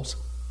four walls.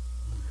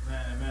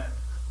 Amen.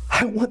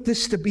 I want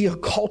this to be a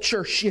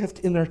culture shift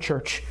in our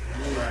church.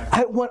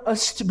 I want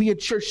us to be a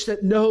church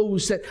that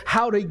knows that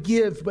how to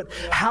give, but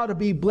how to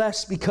be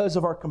blessed because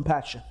of our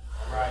compassion.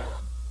 Right.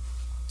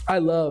 I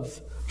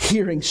love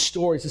hearing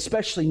stories,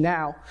 especially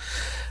now.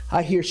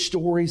 I hear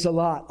stories a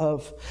lot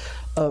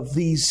of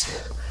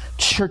these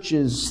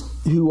churches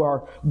who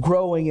are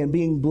growing and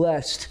being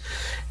blessed,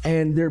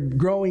 and they're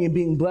growing and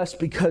being blessed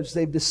because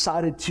they've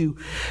decided to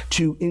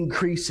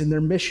increase in their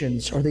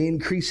missions, or they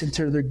increase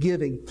into their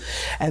giving.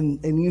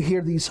 And you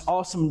hear these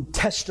awesome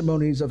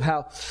testimonies of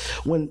how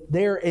when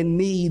they're in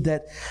need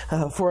that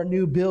for a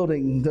new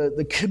building,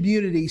 the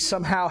community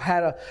somehow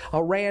had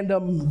a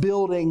random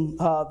building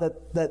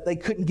that they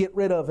couldn't get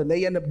rid of, and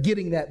they end up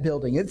getting that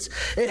building. It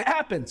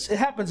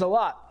happens a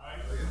lot.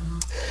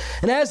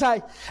 And as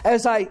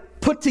I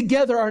put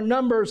together our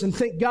numbers and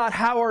think, God,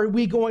 how are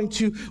we going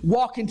to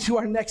walk into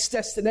our next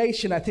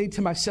destination? I think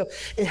to myself,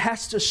 it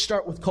has to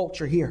start with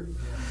culture here.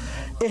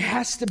 It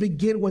has to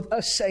begin with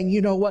us saying,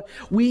 you know what?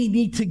 We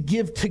need to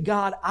give to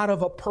God out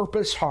of a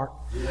purpose heart.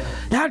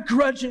 Not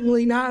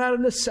grudgingly, not out of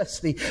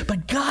necessity,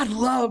 but God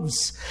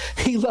loves.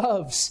 He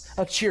loves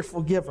a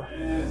cheerful giver.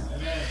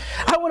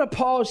 I want to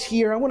pause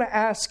here. I want to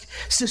ask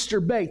Sister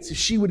Bates if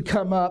she would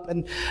come up,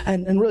 and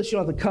really she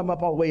don't have to come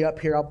up all the way up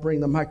here. I'll bring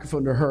the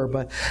microphone to her,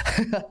 but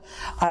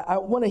I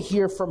want to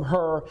hear from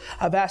her.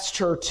 I've asked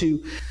her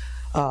to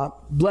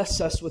bless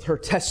us with her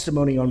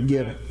testimony on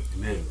giving.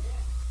 Amen.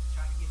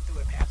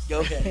 Go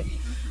ahead.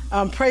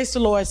 Praise the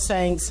Lord,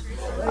 saints.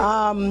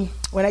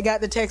 When I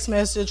got the text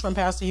message from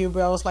Pastor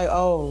Huber, I was like,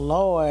 oh,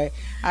 Lord,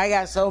 I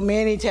got so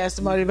many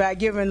testimonies about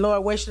giving.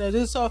 Lord, what should I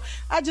do? So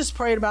I just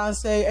prayed about it and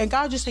said, and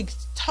God just said,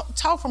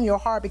 talk from your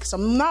heart, because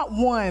I'm not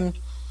one.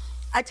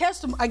 I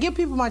give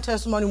people my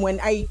testimony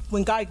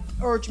when God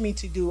urged me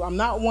to do. I'm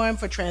not one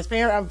for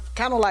transparent. I'm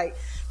kind of like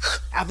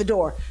out the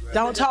door.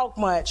 Don't talk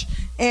much.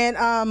 And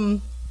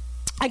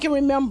I can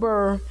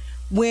remember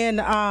when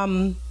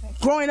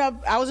growing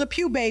up, I was a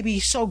pew baby,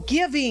 so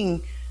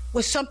giving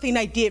was something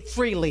I did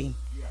freely.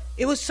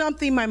 It was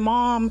something my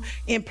mom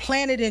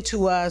implanted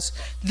into us,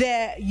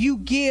 that you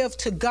give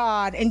to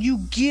God and you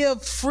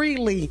give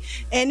freely.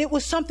 And it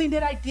was something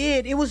that I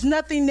did. It was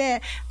nothing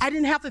that I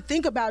didn't have to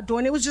think about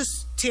doing. It was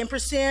just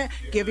 10%,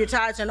 give your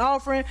tithes and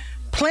offering.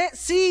 Plant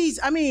seeds.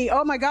 I mean,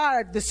 oh my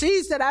God, the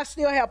seeds that I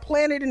still have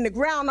planted in the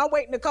ground, I'm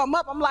waiting to come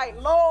up. I'm like,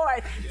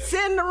 Lord,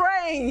 send the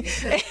rain.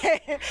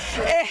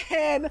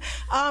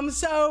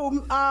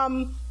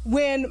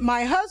 When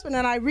my husband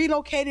and I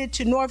relocated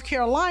to North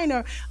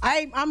Carolina,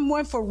 I'm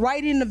one for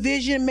writing the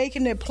vision,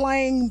 making it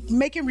plain,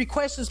 making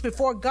requests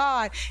before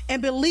God,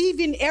 and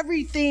believing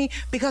everything,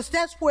 because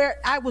that's where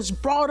I was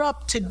brought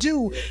up to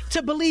do,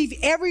 to believe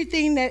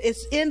everything that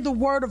is in the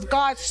Word of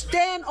God.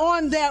 Stand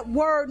on that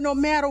Word no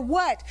matter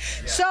what.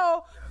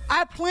 So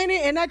I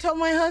planted, and I told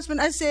my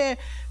husband, I said,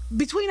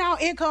 between our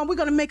income, we're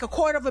going to make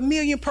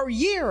 $250,000 per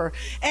year.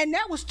 And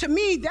that was, to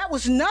me, that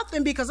was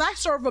nothing, because I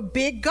serve a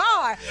big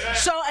God.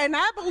 So, and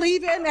I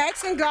believe in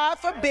asking God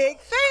for big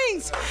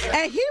things.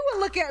 And he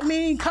would look at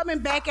me coming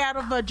back out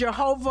of a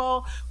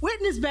Jehovah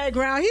Witness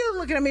background. He was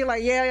looking at me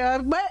like, yeah.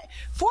 But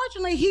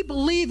fortunately, he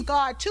believed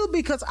God too,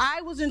 because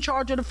I was in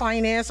charge of the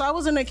finance. I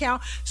was an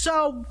account.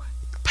 So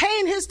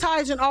paying his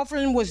tithes and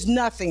offering was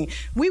nothing.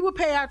 We would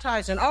pay our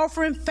tithes and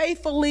offering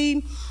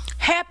faithfully,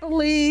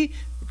 happily.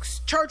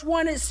 Church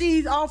wanted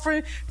seed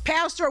offering.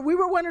 Pastor, we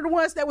were one of the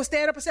ones that would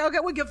stand up and say, okay,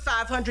 we'll give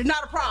 $500,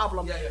 not a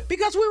problem.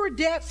 Because we were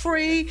debt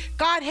free.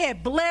 God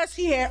had blessed.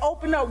 He had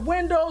opened up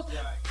windows,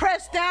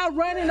 pressed down,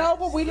 running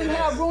over. We didn't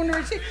have room to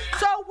receive.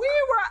 So we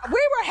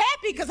were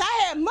happy because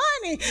I had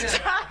money. So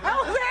I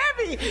was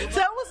happy. So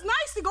it was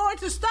nice to go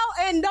into store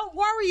and don't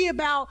worry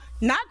about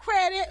not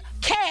credit,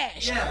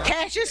 cash.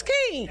 Cash is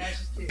king.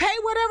 Pay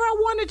whatever I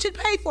wanted to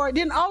pay for it.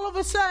 Then all of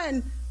a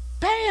sudden,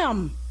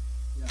 bam,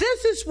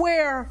 this is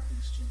where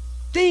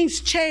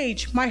things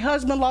changed. My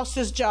husband lost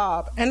his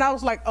job, and I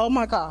was like, oh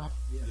my God.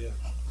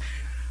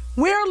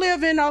 We're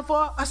living off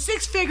a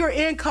 6-figure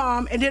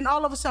income, and then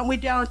all of a sudden we're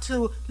down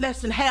to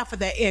less than half of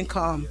that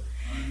income.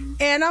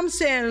 And I'm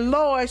saying,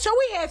 Lord, so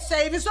we had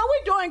savings, so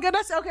we're doing good.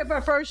 I said, okay, for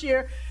the first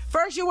year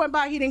went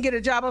by, he didn't get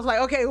a job. I was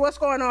like, okay, what's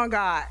going on,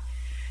 God?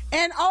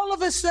 And all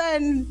of a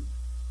sudden,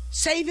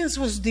 savings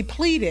was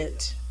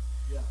depleted.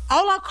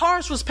 All our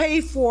cars was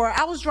paid for.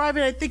 I was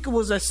driving, I think it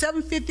was a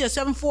 750 or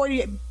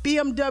 740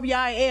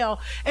 BMW iL,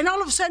 and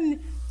all of a sudden,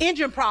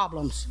 engine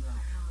problems.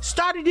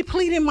 Started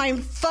depleting my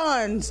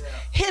funds.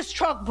 His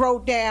truck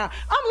broke down.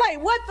 I'm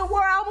like, what the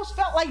world? I almost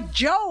felt like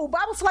Job.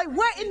 I was like,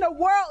 what in the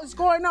world is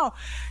going on?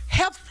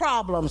 Health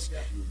problems,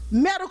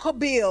 medical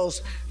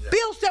bills,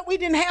 bills that we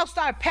didn't have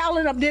started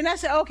piling up. Then I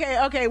said,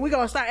 okay, we're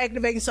going to start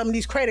activating some of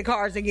these credit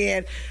cards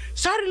again.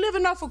 Started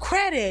living off of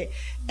credit.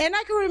 And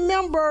I can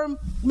remember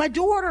my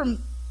daughter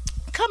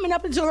coming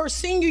up into her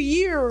senior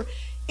year.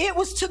 It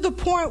was to the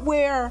point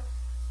where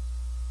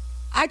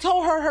I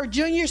told her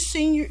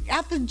senior,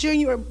 after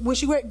junior, when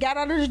she got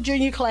out of the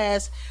junior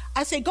class,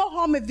 I said, go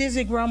home and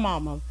visit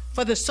grandmama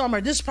for the summer.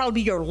 This is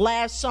probably your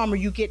last summer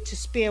you get to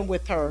spend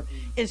with her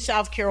in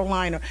South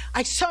Carolina.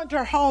 I sent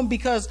her home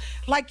because,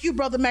 like you,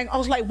 Brother Mac, I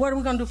was like, what are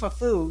we going to do for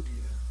food?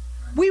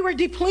 We were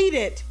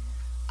depleted.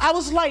 I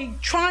was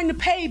like trying to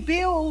pay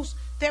bills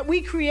that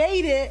we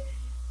created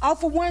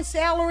off of one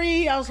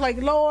salary. I was like,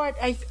 Lord,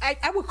 I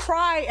would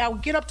cry. I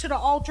would get up to the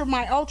altar,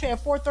 my altar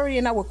at 4:30,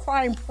 and I would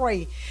cry and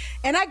pray.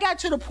 And I got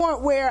to the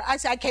point where I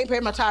said, I can't pay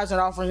my tithes and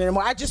offerings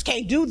anymore. I just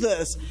can't do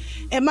this.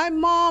 And my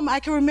mom,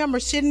 I can remember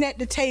sitting at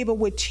the table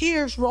with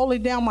tears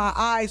rolling down my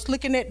eyes,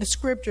 looking at the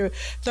scripture,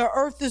 the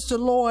earth is the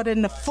Lord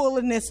and the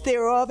fullness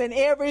thereof, and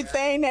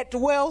everything that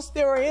dwells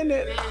therein.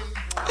 And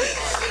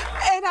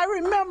I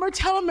remember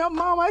telling my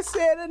mom, I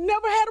said, I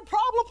never had a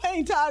problem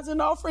paying tithes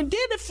and offering.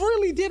 Did it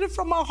freely, did it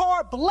from my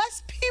heart,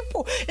 bless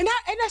people. And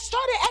I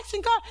started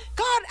asking God,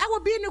 I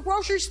would be in the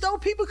grocery store,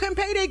 people couldn't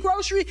pay their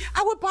grocery.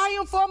 I would buy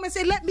them for them and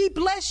say, let me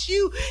bless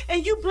you,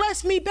 and you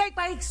bless me back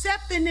by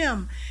accepting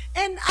them.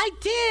 And I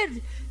did,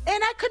 and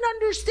I couldn't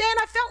understand.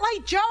 I felt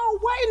like, Joe,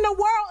 what in the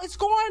world is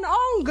going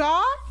on,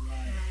 God?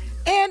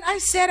 And I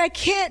said, I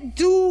can't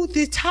do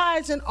the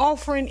tithes and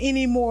offering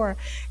anymore.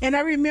 And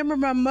I remember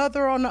my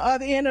mother on the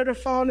other end of the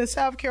phone in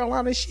South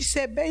Carolina. She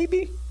said,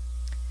 baby,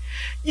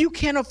 you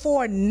can't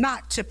afford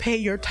not to pay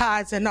your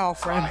tithes and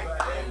offering. And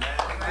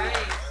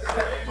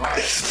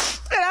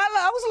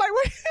I was like,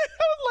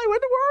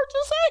 what the world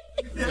you say?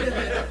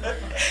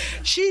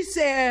 She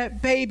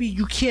said, baby,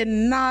 you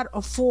cannot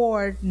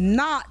afford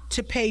not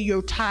to pay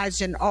your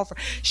tithes and offering.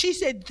 She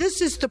said,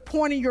 this is the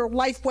point in your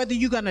life, whether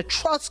you're going to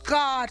trust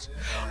God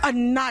or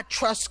not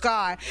trust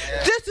God.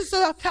 This is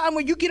the time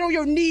when you get on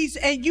your knees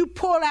and you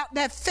pull out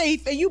that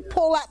faith and you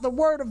pull out the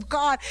word of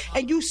God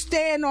and you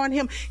stand on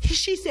him.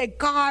 She said,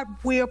 God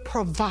will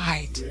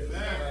provide.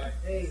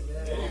 Amen.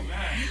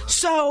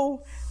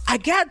 So I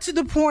got to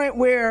the point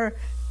where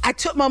I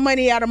took my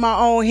money out of my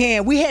own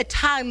hand. We had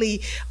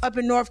Tylee up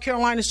in North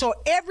Carolina, so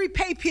every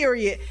pay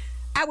period,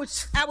 I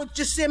would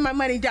just send my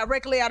money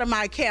directly out of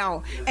my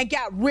account and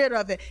got rid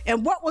of it.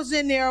 And what was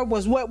in there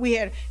was what we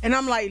had. And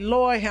I'm like,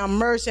 Lord, have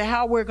mercy,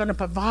 how we're going to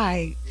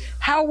provide,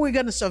 how we're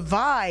going to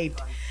survive.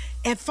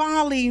 And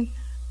finally,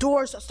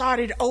 doors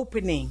started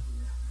opening.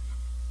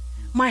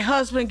 My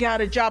husband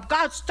got a job.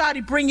 God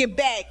started bringing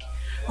back,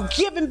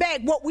 giving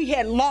back what we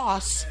had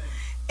lost.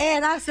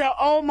 And I said,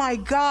 oh my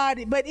God,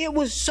 but it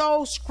was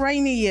so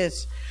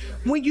strenuous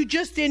when you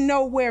just didn't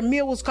know where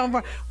meal was coming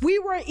from. We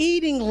were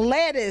eating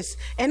lettuce,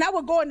 and I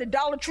would go in the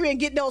Dollar Tree and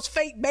get those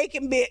fake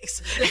bacon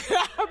bits.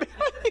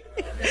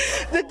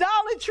 The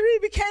Dollar Tree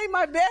became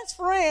my best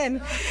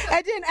friend.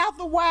 And then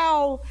after a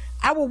while,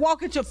 I would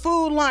walk into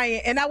Food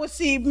Lion and I would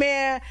see,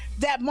 man,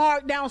 that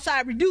mark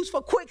downside reduced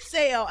for quick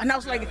sale. And I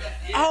was like,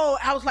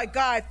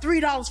 God,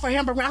 $3 for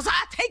hamburger. I was like,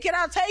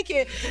 I'll take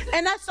it.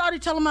 And I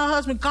started telling my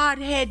husband, God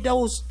had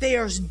those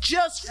there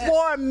just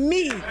for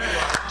me.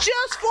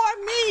 Just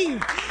for me.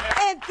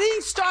 And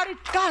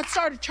God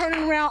started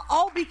turning around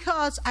all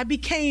because I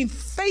became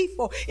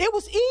faithful. It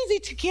was easy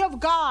to give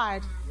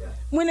God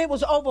when it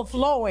was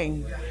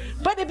overflowing,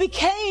 but it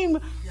became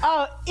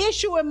an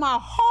issue in my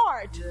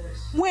heart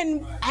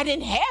when I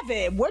didn't have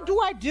it. What do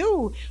I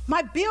do?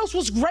 My bills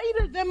was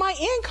greater than my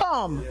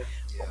income.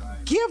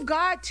 Give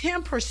God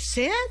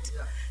 10%?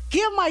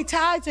 Give my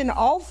tithes and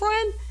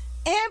offering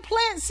and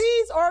plant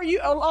seeds? Or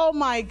oh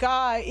my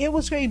God, it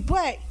was great.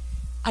 But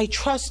I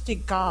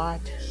trusted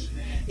God.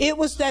 It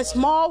was that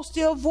small,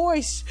 still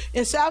voice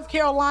in South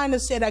Carolina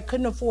said I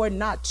couldn't afford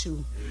not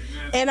to.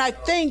 And I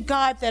thank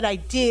God that I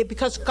did,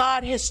 because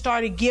God has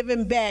started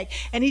giving back,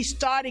 and he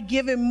started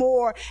giving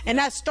more.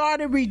 And I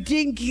started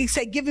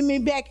giving me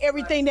back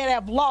everything that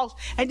I've lost.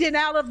 And then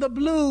out of the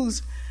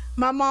blues,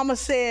 my mama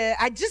said,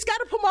 I just got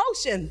a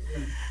promotion.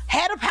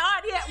 Had a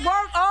party at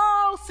work.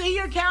 Oh,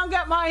 senior account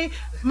got my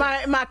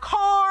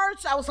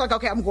cards. I was like,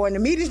 okay, I'm going to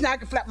meetings now. I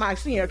can flap my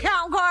senior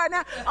account card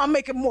now. I'm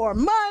making more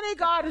money.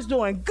 God is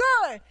doing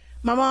good.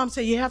 My mom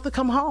said, you have to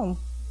come home.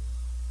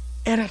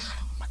 And I said,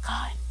 oh my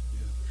God.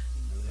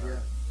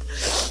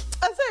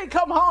 I said,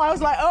 come home. I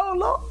was like, oh,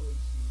 Lord.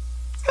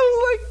 I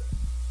was like,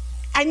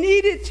 I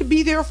needed to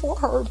be there for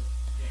her.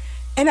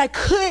 And I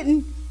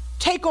couldn't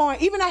take on,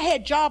 even I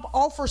had job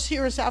offers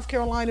here in South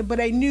Carolina, but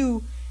I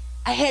knew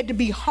I had to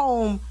be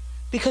home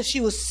because she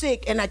was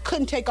sick and I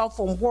couldn't take off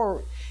from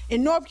work.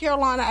 In North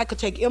Carolina, I could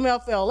take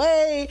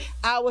MFLA.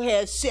 I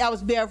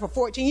was there for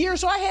 14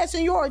 years, so I had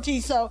seniority.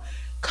 So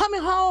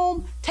coming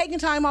home, taking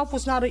time off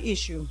was not an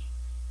issue.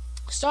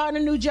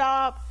 Starting a new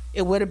job,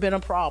 it would have been a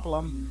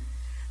problem.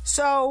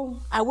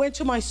 So I went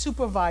to my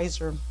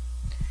supervisor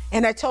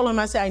and I told him,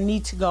 I said, I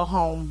need to go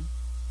home.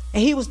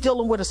 And he was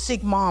dealing with a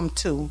sick mom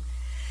too.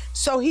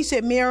 So he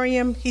said,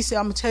 Miriam, he said,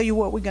 I'm going to tell you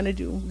what we're going to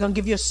do. We're going to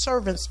give you a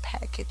servant's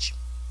package.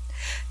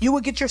 You will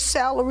get your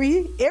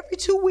salary every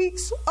 2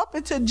 weeks up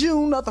until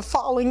June of the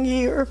following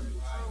year.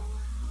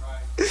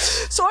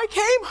 So I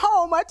came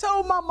home. I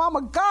told my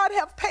mama, God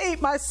have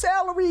paid my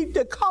salary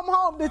to come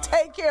home to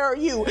take care of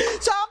you.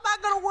 So I'm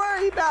not going to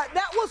worry about it.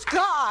 That was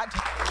God.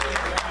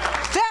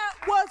 That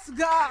was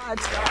God.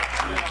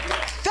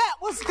 That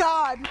was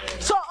God.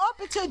 So up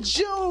until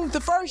June, the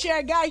first year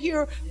I got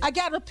here, I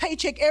got a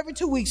paycheck every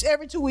 2 weeks.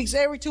 Every 2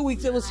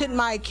 weeks. It was hitting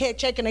my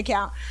checking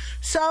account.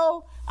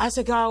 So I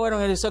said, God, what am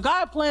I going to do? So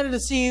God planted a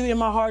seed in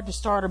my heart to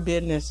start a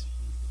business.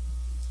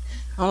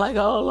 I'm like,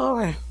 oh,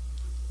 Lord.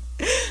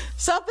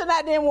 Something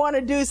I didn't want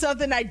to do,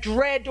 something I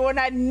dread doing.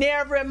 I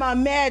never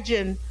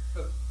imagined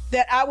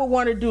that I would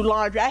want to do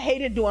laundry. I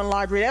hated doing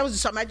laundry. That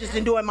was something I just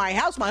didn't do in my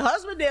house. My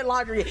husband did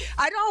laundry.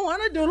 I don't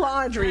want to do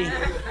laundry.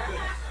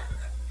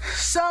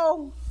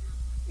 So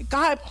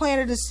God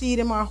planted a seed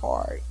in my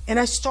heart, and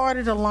I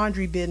started a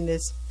laundry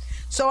business.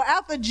 So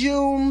after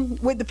June,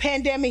 with the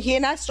pandemic here,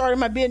 and I started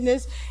my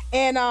business,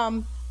 and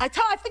I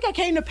think I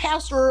came to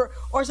pastor,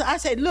 or I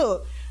said,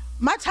 look,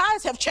 my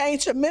tithes have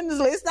changed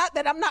tremendously. It's not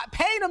that I'm not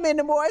paying them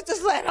anymore. It's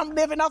just that I'm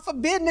living off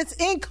of business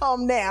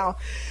income now.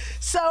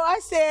 So I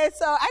said,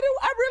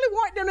 I really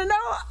want them to know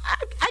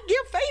I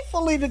give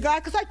faithfully to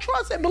God because I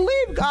trust and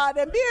believe God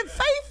and being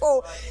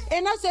faithful.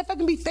 And I said, if I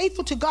can be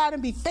faithful to God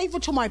and be faithful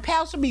to my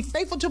pastor, be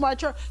faithful to my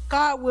church,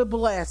 God will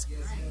bless.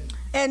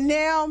 And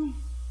now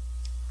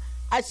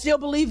I still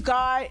believe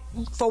God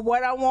for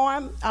what I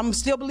want. I'm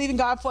still believing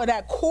God for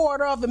that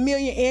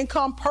 $250,000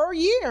 income per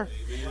year.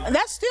 And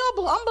that's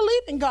still, I'm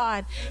believing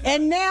God.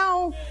 And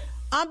now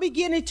I'm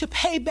beginning to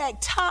pay back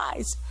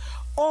tithes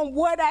on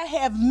what I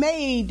have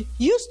made,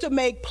 used to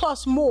make,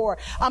 plus more.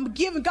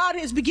 God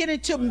is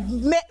beginning to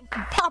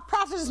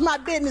profit my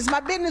business.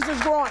 My business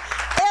is growing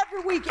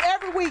every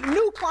week,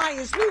 new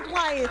clients.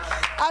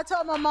 I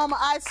told my mama,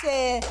 I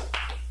said,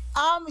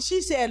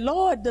 she said,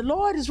 Lord, the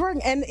Lord is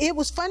working. And it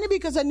was funny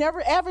because I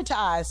never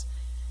advertised.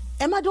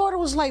 And my daughter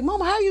was like,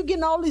 Mama, how are you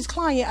getting all these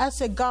clients? I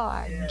said,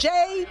 God,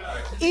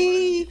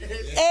 JESUS.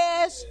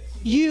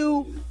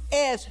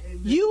 is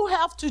you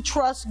have to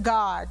trust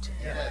God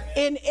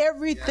in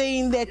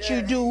everything that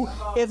you do.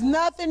 If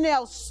nothing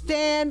else,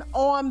 stand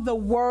on the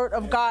word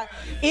of God.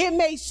 It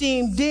may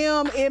seem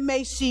dim, it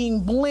may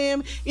seem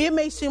blim, it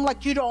may seem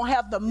like you don't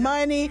have the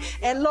money,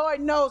 and Lord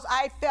knows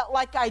I felt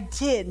like I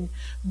didn't.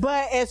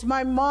 But as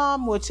my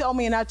mom would tell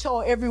me, and I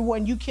told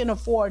everyone, you can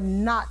afford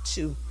not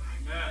to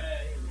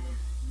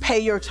pay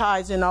your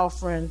tithes and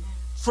offering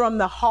from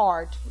the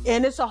heart.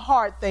 And it's a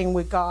hard thing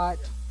with God.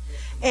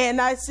 And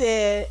I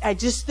said, I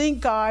just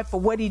thank God for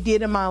what he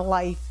did in my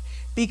life,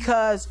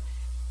 because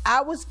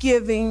I was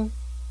giving,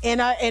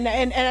 and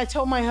I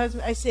told my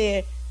husband, I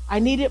said, I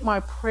needed my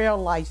prayer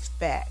life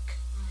back.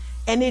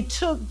 And it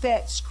took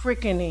that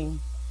strengthening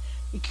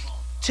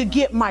to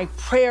get my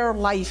prayer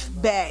life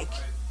back,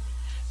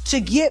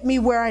 to get me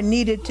where I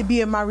needed to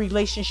be in my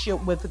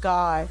relationship with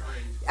God.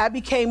 I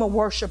became a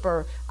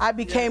worshiper. I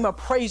became a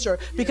praiser,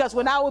 because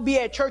when I would be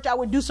at church, I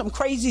would do some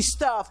crazy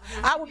stuff.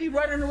 I would be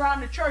running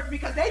around the church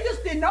because they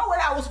just didn't know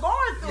what I was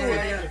going through.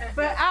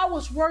 But I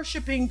was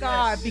worshiping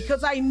God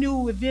because I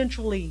knew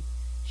eventually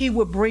he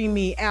would bring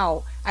me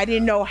out. I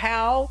didn't know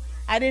how.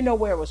 I didn't know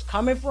where it was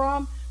coming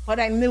from, but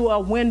I knew a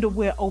window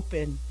would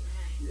open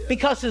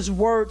because his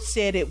word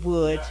said it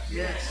would.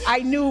 I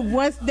knew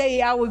one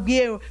day I would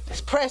get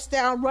pressed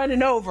down,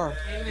 running over,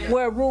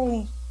 where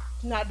room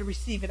not to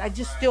receive it. I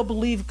just still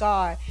believe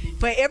God.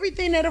 For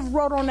everything that I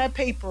wrote on that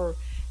paper,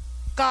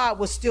 God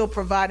was still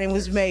providing,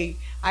 was made.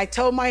 I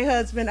told my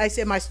husband, I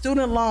said, my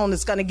student loan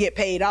is going to get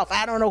paid off.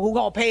 I don't know who's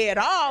going to pay it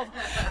off,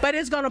 but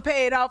it's going to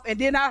pay it off. And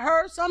then I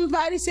heard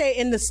somebody say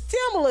in the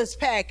stimulus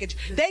package,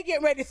 they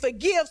get ready to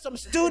forgive some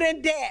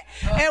student debt.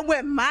 And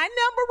when my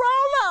number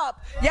roll up,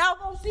 y'all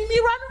going to see me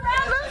running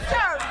around this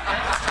church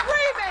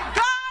screaming,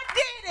 God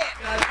did it.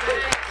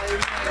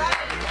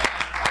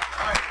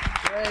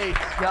 Praise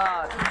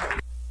God.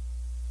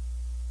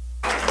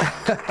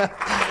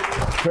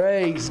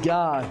 Praise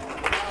God.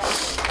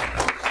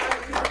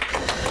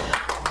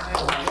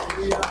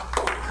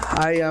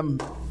 I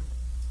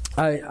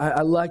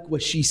like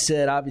what she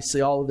said,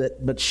 obviously all of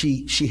it, but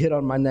she hit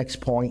on my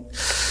next point.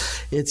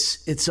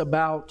 It's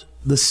about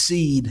the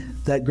seed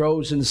that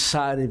grows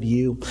inside of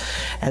you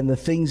and the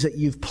things that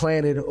you've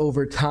planted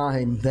over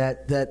time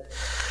that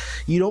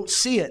you don't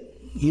see it.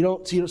 You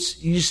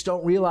just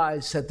don't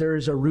realize that there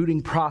is a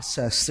rooting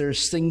process.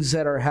 There's things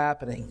that are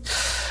happening.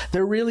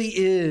 There really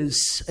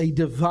is a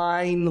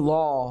divine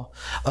law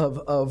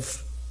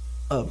of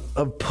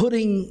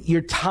putting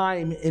your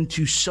time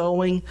into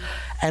sowing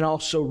and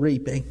also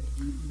reaping.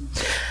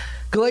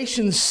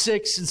 Galatians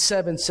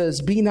 6:7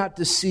 says, "Be not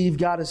deceived,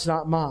 God is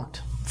not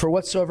mocked. For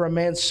whatsoever a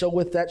man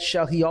soweth, that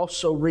shall he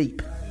also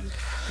reap.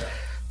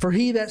 For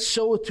he that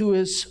soweth to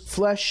his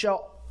flesh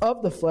shall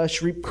of the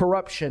flesh reap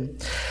corruption,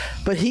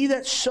 but he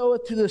that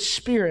soweth to the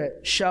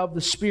Spirit shall of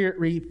the Spirit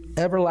reap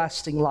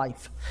everlasting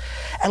life.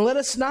 And let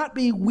us not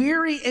be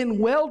weary in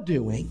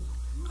well-doing."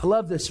 I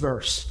love this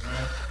verse.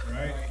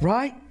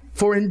 Right?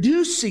 "For in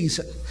due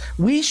season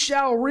we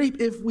shall reap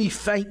if we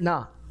faint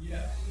not."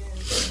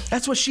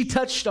 That's what she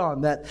touched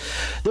on, that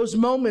those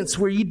moments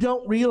where you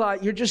don't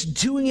realize you're just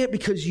doing it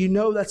because you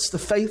know that's the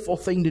faithful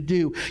thing to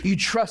do. You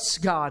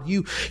trust God.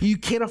 You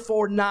can't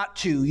afford not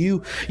to.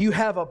 You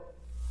have a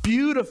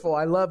beautiful,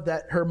 I love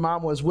that her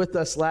mom was with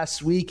us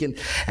last week,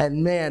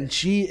 and man,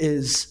 she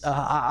is,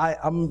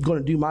 I'm going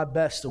to do my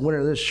best to win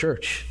her this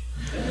church.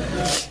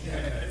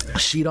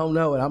 She don't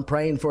know it. I'm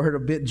praying for her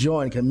to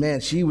join, because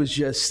man,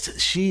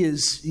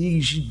 she's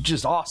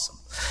just awesome.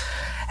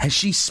 And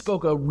she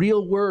spoke a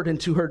real word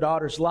into her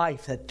daughter's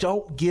life that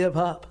don't give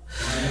up.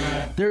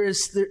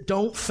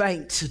 Don't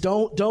faint.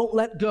 Don't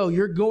let go.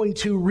 You're going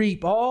to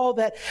reap all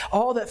that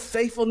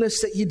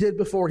faithfulness that you did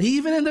before.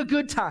 Even in the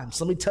good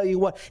times, let me tell you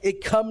what,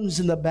 it comes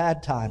in the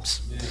bad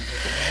times.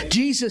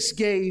 Jesus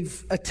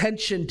gave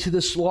attention to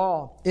this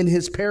law in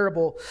his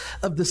parable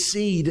of the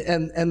seed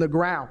and the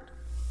ground.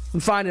 We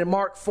find in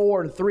Mark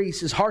 4:3, it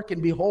says, "Hearken,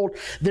 behold,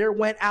 there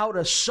went out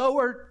a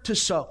sower to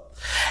sow."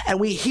 And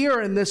we hear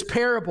in this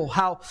parable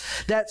how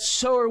that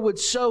sower would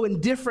sow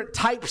in different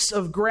types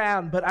of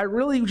ground. But I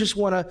really just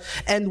want to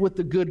end with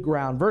the good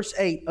ground. Verse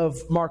 8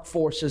 of Mark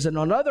 4 says, "And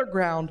on other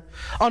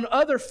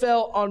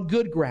fell on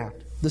good ground,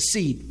 the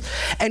seed,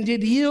 and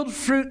did yield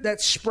fruit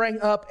that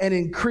sprang up and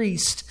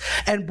increased,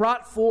 and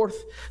brought forth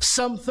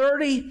some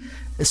 30,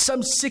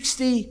 some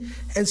 60,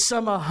 and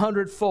some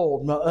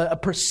 100-fold." A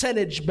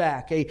percentage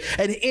back,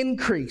 an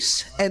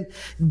increase. And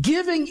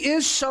giving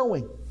is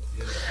sowing.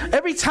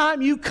 Every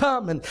time you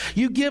come and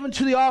you give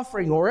into the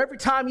offering, or every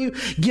time you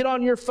get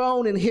on your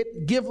phone and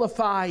hit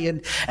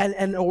Givelify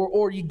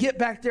or you get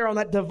back there on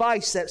that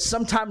device that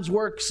sometimes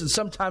works and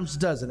sometimes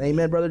doesn't.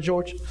 Amen, Brother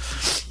George?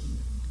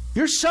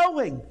 You're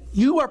sowing.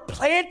 You are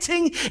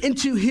planting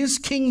into his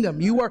kingdom.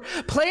 You are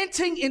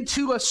planting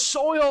into a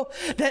soil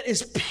that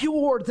is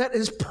pure, that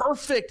is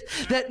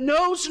perfect, that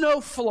knows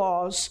no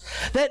flaws,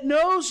 that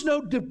knows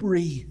no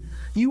debris.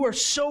 You are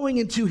sowing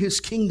into his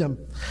kingdom.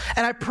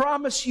 And I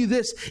promise you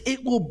this,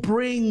 it will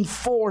bring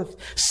forth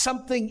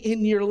something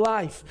in your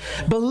life.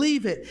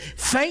 Believe it.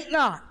 Faint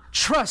not.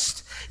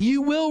 Trust.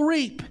 You will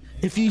reap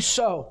if you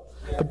sow.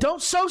 But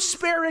don't sow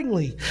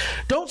sparingly.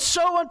 Don't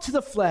sow unto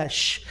the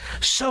flesh.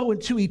 Sow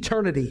into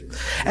eternity.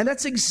 And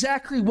that's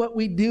exactly what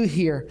we do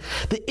here.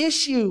 The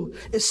issue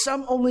is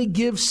some only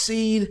give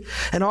seed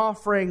and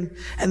offering,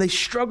 and they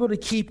struggle to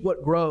keep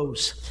what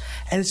grows.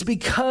 And it's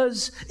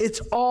because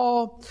it's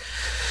all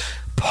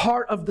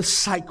part of the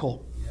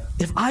cycle.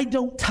 If I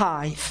don't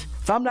tithe,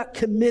 if I'm not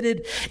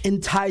committed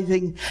in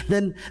tithing,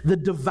 then the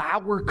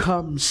devourer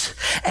comes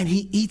and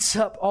he eats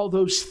up all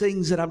those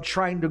things that I'm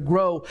trying to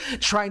grow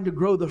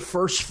the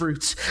first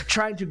fruits,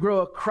 trying to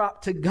grow a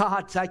crop to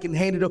God so I can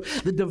hand it over.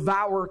 The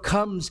devourer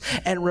comes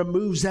and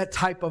removes that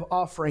type of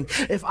offering.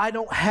 If I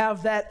don't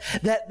have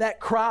that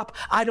crop,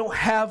 I don't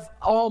have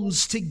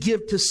alms to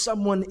give to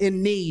someone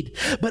in need.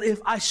 But if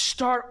I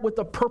start with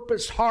a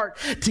purposed heart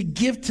to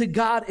give to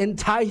God in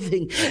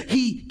tithing,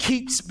 he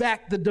keeps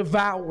back the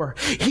devourer.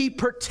 He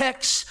protects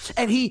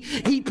and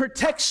he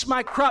protects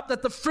my crop,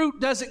 that the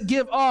fruit doesn't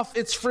give off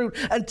its fruit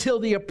until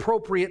the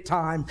appropriate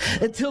time,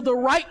 until the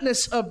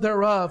rightness of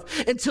thereof,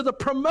 until the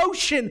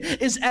promotion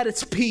is at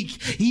its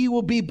peak. You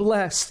will be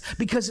blessed,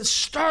 because it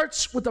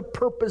starts with a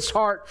purpose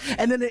heart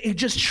and then it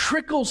just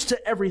trickles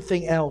to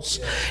everything else.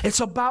 It's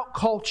about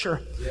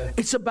culture.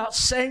 It's about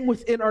saying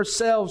within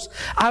ourselves,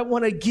 I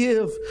want to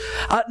give,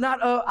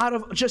 not out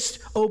of just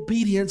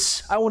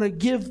obedience. I want to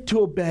give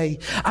to obey.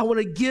 I want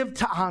to give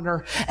to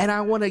honor, and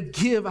I want to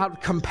give out of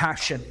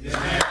compassion.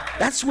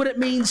 That's what it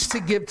means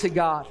to give to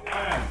God.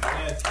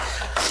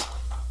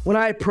 When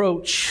I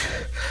approach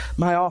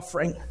my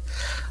offering,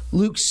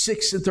 Luke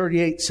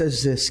 6:38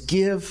 says this: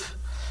 give,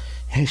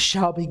 and it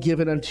shall be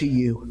given unto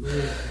you.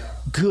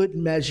 Good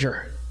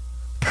measure,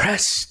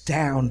 pressed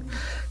down,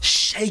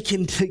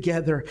 shaken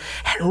together,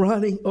 and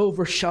running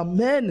over, shall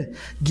men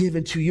give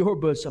into your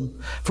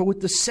bosom. For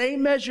with the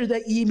same measure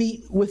that ye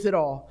meet with it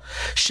all,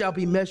 shall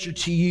be measured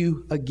to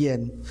you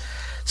again.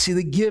 See,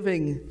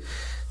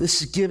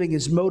 this giving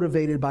is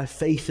motivated by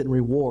faith and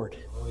reward.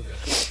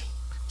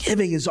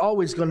 Giving is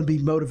always going to be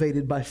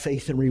motivated by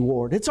faith and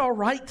reward. It's all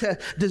right to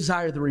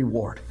desire the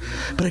reward,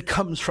 but it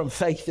comes from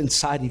faith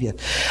inside of you.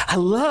 I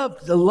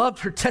loved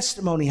her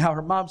testimony, how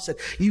her mom said,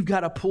 you've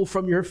got to pull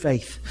from your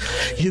faith.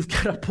 You've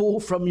got to pull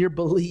from your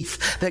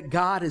belief that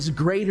God is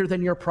greater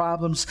than your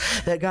problems,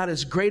 that God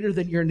is greater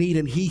than your need,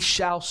 and He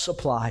shall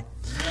supply.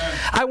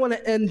 I want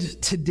to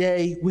end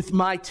today with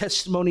my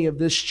testimony of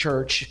this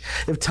church,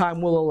 if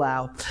time will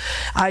allow.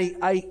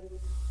 I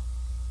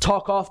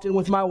talk often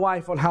with my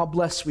wife on how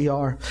blessed we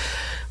are.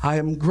 I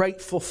am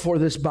grateful for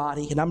this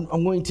body, and I'm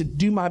going to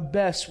do my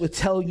best with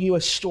telling you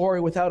a story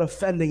without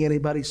offending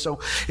anybody, so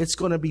it's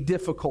going to be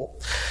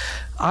difficult.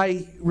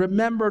 I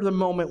remember the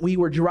moment we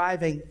were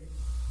driving.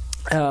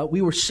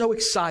 We were so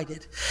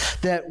excited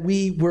that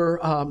we were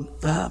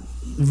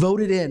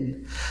voted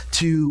in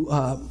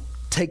to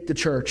take the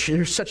church.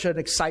 There's such an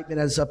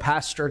excitement as a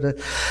pastor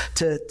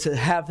to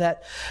have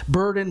that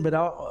burden, but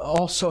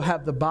also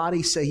have the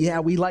body say, yeah,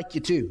 we like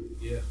you too.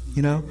 Yeah.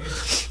 You know?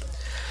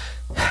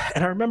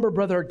 And I remember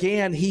Brother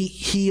Gann,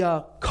 he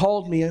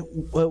called me.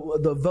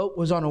 The vote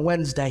was on a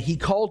Wednesday. He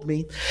called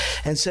me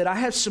and said, I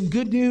have some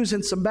good news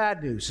and some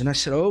bad news. And I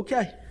said,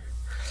 okay.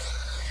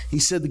 He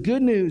said, the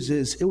good news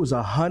is it was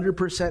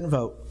 100%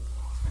 vote.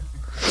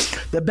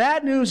 The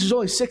bad news is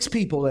only 6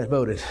 people that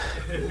voted.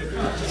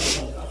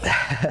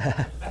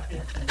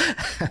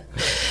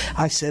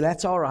 I said,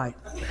 that's all right.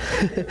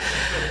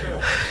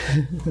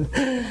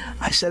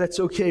 I said, it's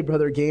okay,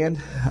 Brother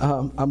Gann.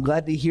 I'm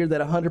glad to hear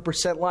that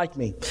 100% like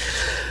me.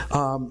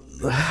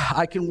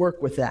 I can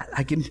work with that.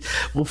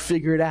 We'll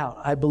figure it out.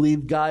 I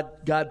believe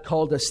God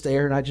called us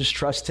there, and I just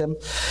trust Him.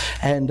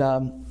 And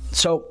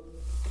so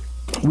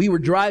we were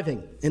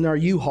driving in our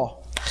U-Haul.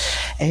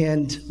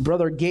 And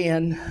Brother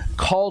Gann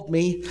called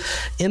me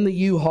in the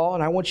U-Haul,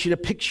 and I want you to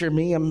picture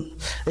me.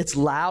 It's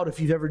loud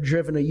if you've ever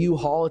driven a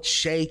U-Haul. It's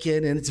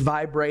shaking and it's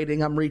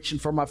vibrating. I'm reaching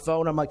for my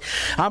phone.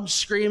 I'm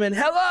screaming,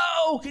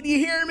 hello, can you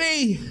hear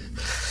me?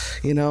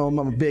 You know, I'm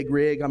a big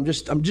rig.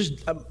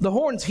 The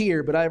horn's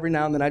here, but every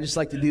now and then I just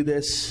like to do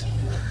this.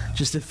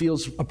 Just it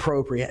feels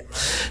appropriate.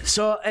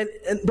 So, and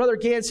Brother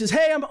Gann says,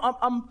 hey, I'm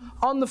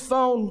on the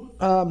phone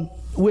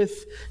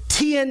with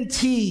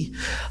TNT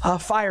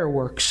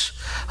fireworks.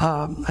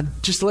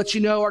 Just to let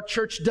you know, our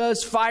church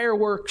does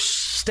fireworks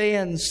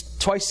stands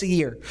twice a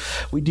year.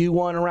 We do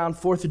one around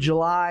 4th of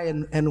July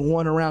and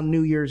one around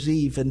New Year's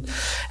Eve. And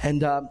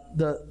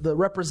the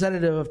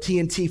representative of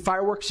TNT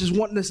Fireworks is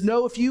wanting us to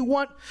know if you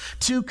want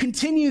to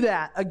continue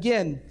that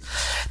again.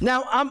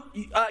 Now,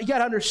 you got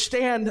to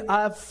understand,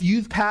 I've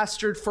youth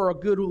pastored for a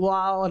good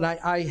while, and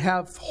I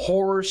have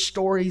horror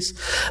stories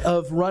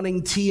of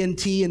running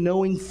TNT and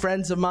knowing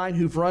friends of mine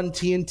who've run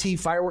TNT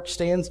fireworks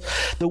stands.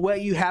 The way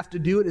you have to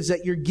do it is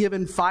that you're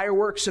given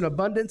fireworks in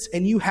abundance,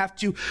 and you have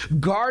to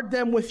guard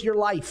them with your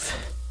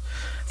life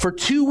for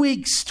 2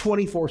 weeks,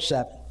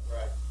 24/7.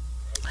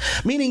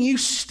 meaning you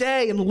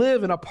stay and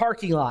live in a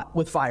parking lot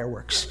with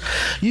fireworks.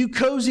 You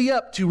cozy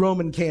up to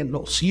Roman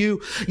candles.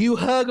 You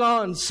hug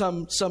on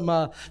some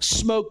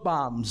smoke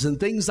bombs and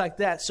things like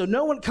that. So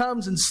no one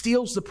comes and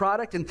steals the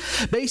product, and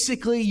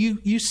basically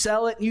you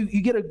sell it.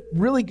 You get a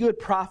really good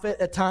profit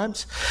at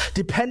times,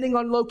 depending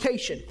on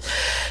location.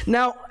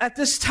 Now, at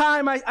this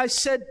time, I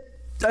said,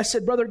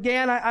 Brother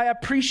Gann, I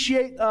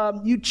appreciate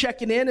you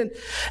checking in,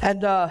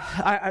 and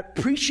I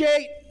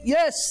appreciate.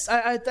 Yes,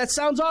 that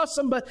sounds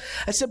awesome, but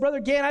I said,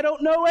 Brother Gann, I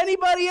don't know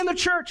anybody in the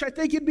church. I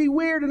think it'd be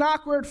weird and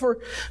awkward for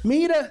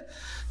me to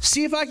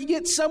see if I could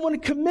get someone to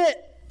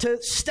commit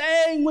to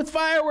staying with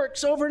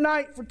fireworks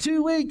overnight for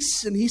 2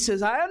 weeks. And he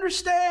says, I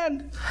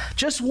understand.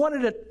 Just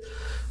wanted to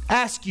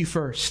ask you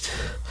first.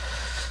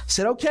 I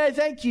said, okay,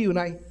 thank you. And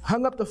I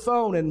hung up the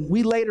phone, and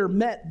we later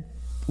met.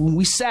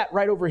 We sat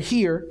right over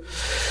here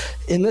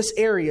in this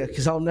area,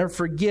 because I'll never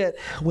forget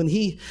when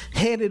he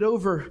handed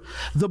over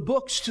the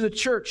books to the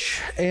church,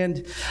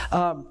 and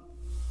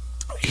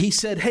he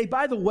said, hey,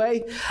 by the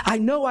way, I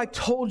know I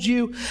told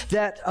you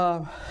that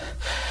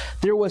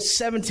there was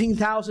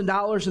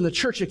 $17,000 in the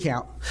church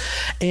account,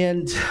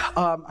 and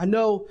I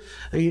know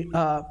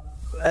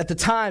at the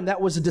time that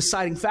was a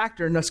deciding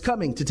factor in us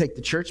coming to take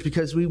the church,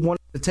 because we wanted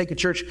to take a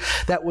church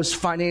that was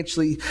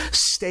financially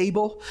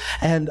stable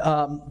and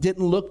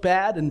didn't look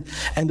bad and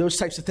those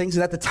types of things.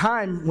 And at the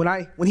time,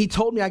 when he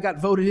told me I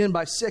got voted in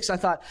by 6, I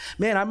thought,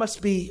 man, there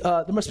must be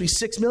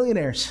 6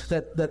 millionaires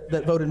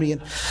that voted me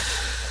in.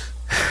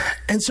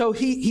 And so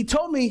he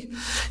told me,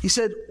 he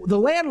said, the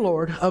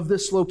landlord of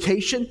this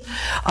location,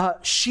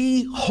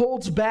 she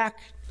holds back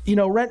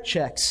rent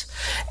checks.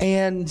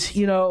 And,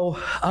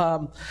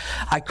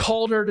 I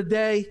called her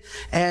today,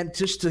 and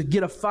just to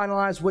get a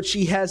finalize what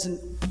she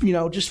hasn't,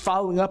 just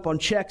following up on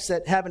checks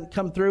that haven't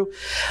come through.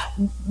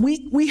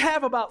 We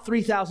have about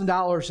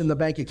 $3,000 in the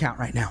bank account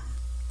right now.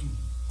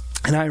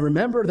 And I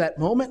remember that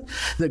moment,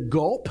 the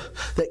gulp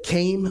that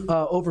came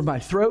over my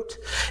throat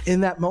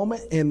in that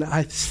moment. And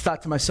I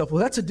thought to myself, well,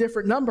 that's a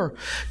different number,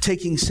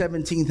 taking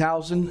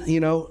 17,000,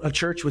 a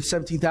church with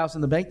 17,000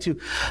 in the bank, to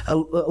a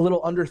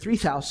little under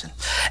 3,000.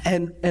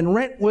 And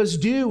rent was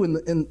due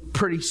in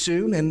pretty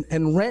soon.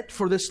 And rent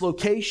for this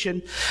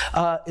location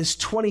is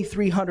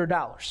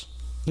 $2,300.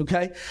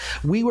 Okay,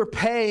 we were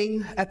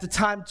paying at the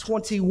time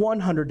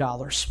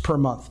 $2,100 per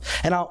month,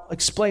 and I'll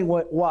explain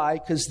why.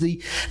 Because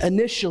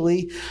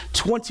initially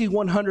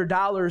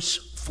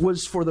 $2,100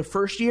 was for the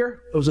first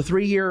year. It was a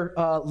 3-year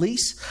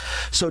lease,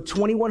 so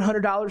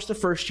 $2,100 the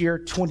first year,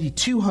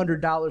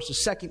 $2,200 the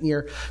second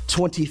year,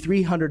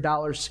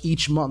 $2,300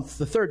 each month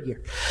the third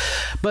year.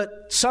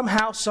 But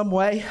somehow, some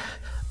way,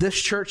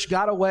 this church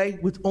got away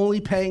with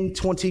only paying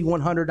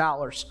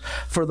 $2,100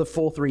 for the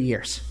full 3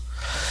 years.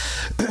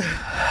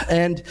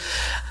 And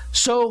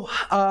so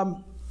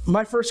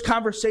my first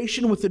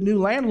conversation with the new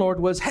landlord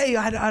was, hey,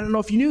 I don't know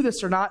if you knew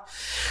this or not,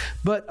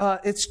 but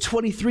it's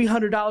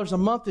 $2,300 a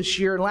month this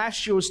year, and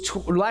last year was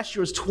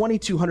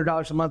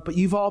 $2,200 a month, but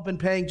you've all been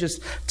paying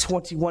just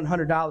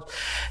 $2,100.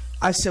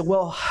 I said,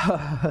 well,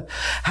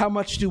 how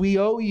much do we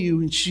owe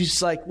you? And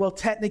she's like, well,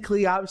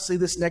 technically, obviously,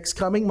 this next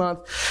coming month,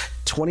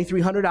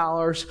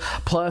 $2,300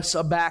 plus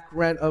a back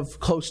rent of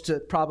close to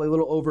probably a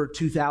little over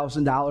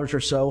 $2,000 or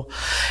so.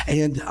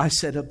 And I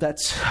said,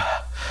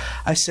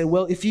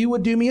 well, if you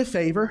would do me a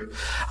favor,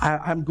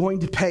 I'm going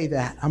to pay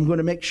that. I'm going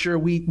to make sure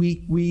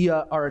we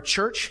are a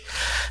church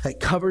that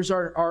covers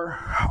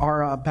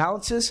our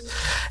balances.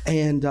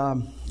 And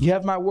you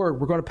have my word.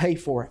 We're going to pay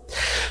for it.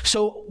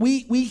 So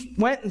we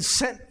went and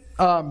sent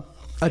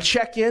a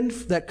check-in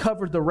that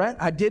covered the rent.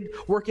 I did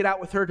work it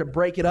out with her to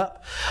break it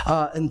up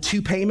in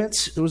 2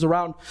 payments. It was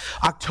around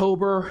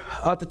October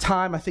at the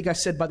time. I think I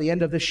said by the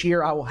end of this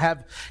year, I will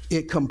have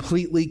it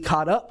completely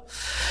caught up.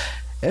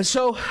 And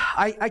so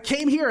I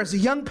came here as a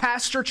young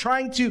pastor,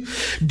 trying to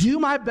do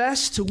my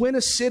best to win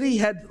a city.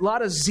 Had a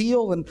lot of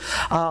zeal and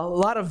a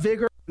lot of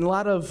vigor and a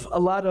lot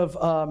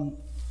of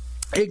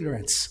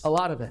ignorance, a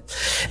lot of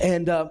it.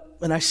 And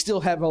I still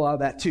have a lot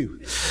of that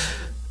too.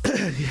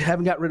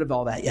 Haven't got rid of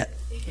all that yet.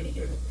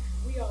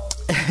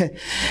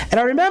 And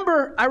I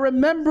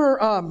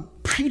remember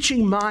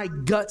preaching my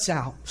guts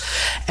out.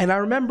 And I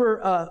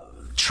remember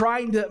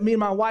me and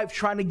my wife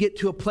trying to get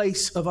to a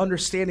place of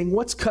understanding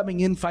what's coming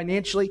in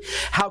financially,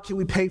 how can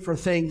we pay for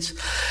things.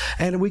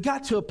 And we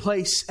got to a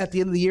place at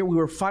the end of the year, we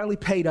were finally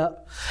paid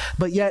up,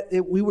 but yet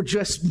we were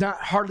just not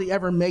hardly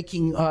ever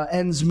making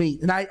ends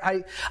meet. And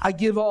I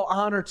give all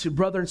honor to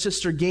Brother and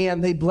Sister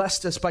Gann. They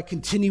blessed us by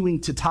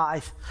continuing to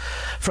tithe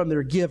from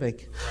their giving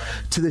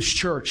to this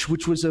church,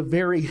 which was a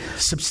very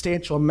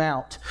substantial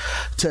amount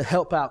to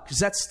help out, because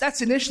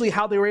that's initially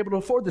how they were able to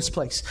afford this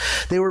place.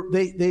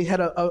 They had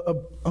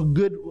a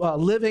good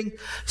living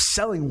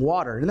selling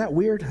water. Isn't that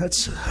weird?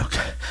 That's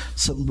okay.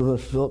 Something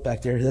with Philip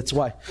back there. That's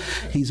why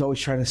he's always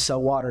trying to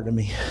sell water to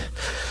me.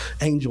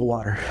 Angel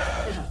water.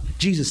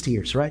 Jesus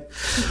tears, right?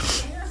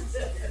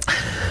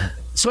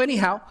 So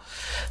anyhow,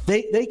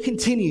 they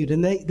continued,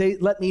 and they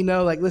let me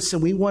know, like,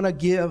 listen, we want to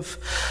give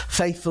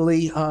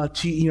faithfully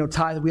to,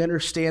 tithe. We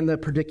understand the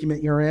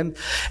predicament you're in,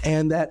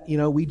 and that,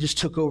 we just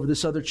took over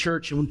this other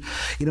church, and,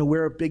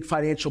 we're a big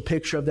financial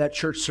picture of that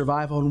church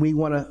survival, and we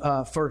want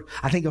to, for,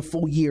 I think, a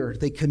full year,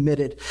 they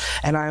committed,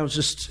 and I was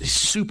just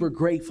super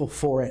grateful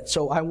for it.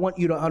 So I want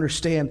you to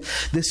understand,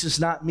 this is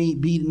not me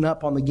beating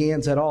up on the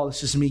Gans at all.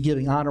 This is me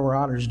giving honor where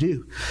honor's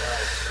due.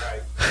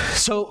 Right.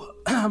 So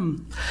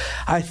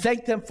I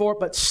thank them for it,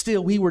 but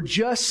still, we were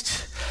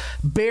just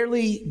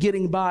barely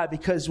getting by,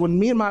 because when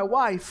me and my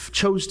wife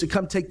chose to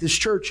come take this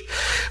church,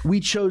 we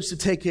chose to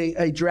take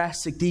a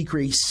drastic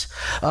decrease,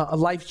 a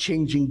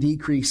life-changing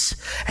decrease,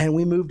 and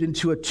we moved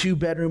into a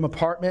 2-bedroom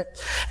apartment,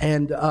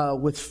 and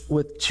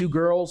with 2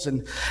 girls,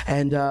 and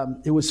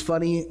it was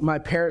funny. My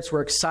parents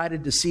were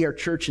excited to see our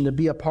church and to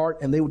be a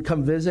part, and they would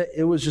come visit.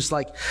 It was just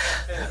like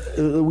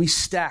we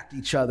stacked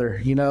each other.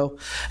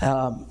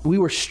 We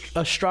were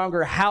a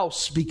stronger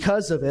house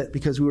because of it,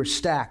 because we were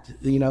stacked,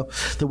 the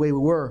way we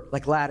were,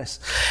 like lattice.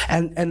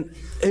 And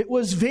it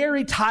was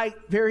very tight,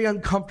 very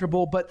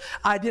uncomfortable, but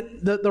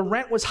the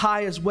rent was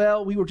high as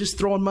well. We were just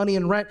throwing money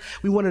in rent.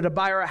 We wanted to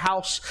buy our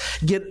house,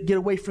 get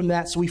away from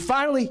that. So we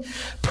finally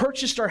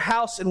purchased our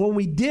house, and when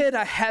we did,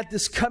 I had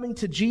this coming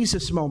to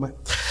Jesus moment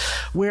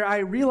where I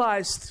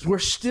realized we're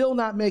still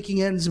not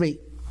making ends meet.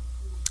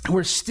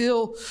 We're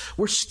still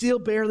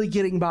barely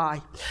getting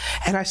by.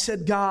 And I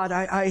said, God,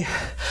 I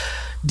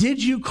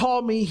did you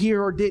call me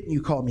here or didn't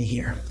you call me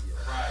here?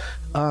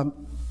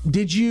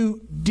 Did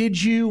you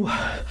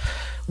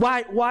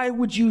why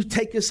would you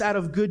take us out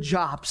of good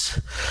jobs?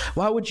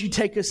 Why would you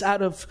take us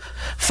out of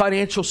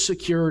financial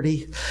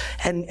security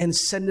and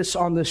send us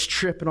on this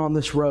trip and on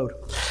this road?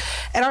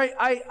 And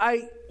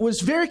I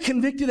was very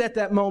convicted at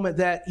that moment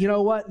that,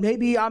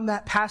 maybe I'm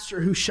that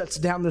pastor who shuts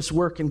down this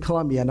work in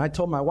Columbia. And I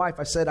told my wife,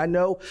 I said, I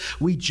know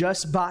we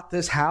just bought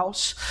this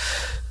house,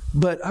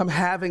 but I'm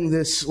having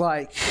this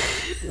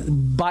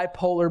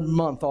bipolar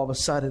month all of a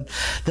sudden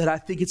that I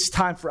think it's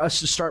time for us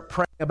to start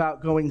praying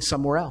about going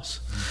somewhere else.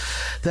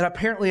 That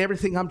apparently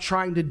everything I'm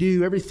trying to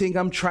do, everything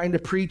I'm trying to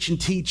preach and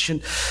teach,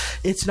 and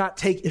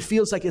it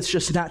feels like it's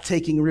just not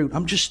taking root.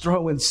 I'm just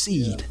throwing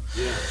seed.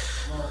 Yeah.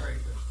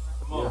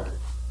 Come on.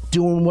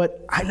 Doing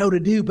what I know to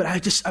do, but I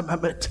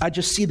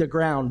just see the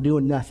ground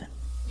doing nothing.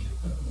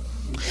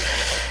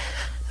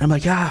 And I'm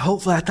like,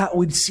 hopefully I thought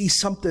we'd see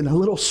something, a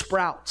little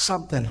sprout,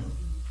 something.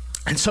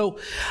 And so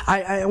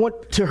I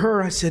went to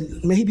her, I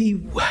said,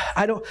 maybe,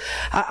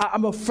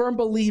 I'm a firm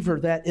believer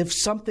that if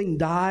something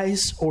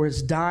dies or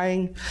is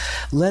dying,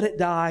 let it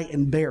die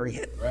and bury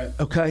it, right.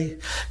 Okay?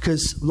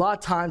 Because a lot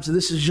of times, and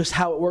this is just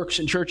how it works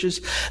in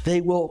churches,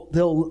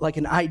 they'll like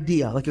an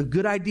idea, like a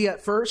good idea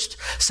at first,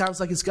 sounds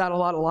like it's got a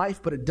lot of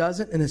life, but it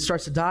doesn't, and it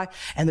starts to die,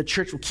 and the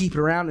church will keep it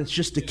around, and it's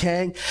just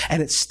decaying,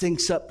 and it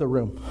stinks up the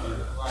room.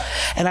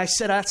 And I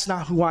said, that's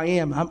not who I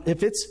am.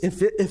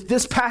 If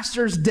this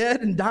pastor's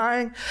dead and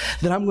dying,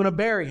 then I'm going to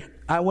bury it.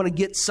 I want to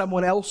get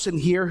someone else in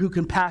here who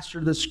can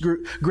pastor this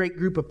great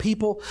group of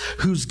people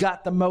who's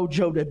got the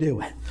mojo to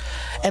do it.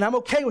 And I'm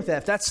okay with that.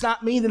 If that's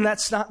not me, then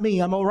that's not me.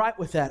 I'm all right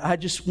with that. I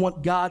just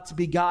want God to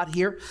be God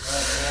here.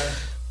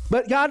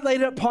 But God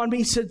laid it upon me.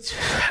 He said,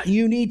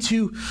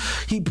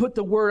 he put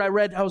the word I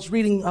was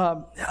reading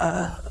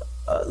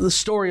the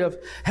story of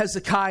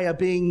Hezekiah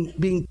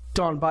being picked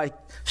on by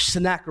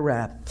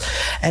Sennacherib,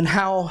 and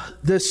how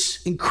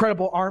this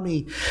incredible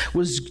army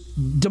was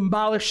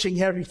demolishing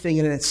everything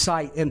in its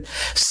sight, and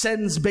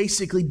sends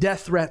basically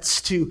death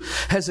threats to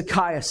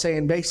Hezekiah,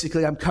 saying,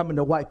 basically, I'm coming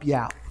to wipe you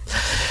out.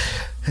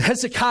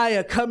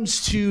 Hezekiah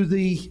comes to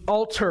the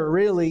altar,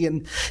 really,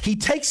 and he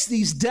takes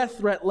these death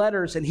threat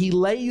letters and he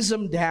lays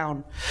them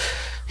down.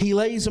 He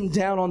lays them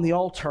down on the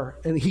altar,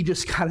 and he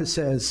just kind of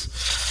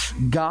says,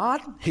 God,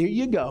 here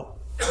you go.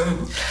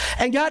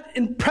 And God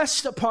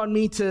impressed upon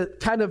me to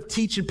kind of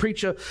teach and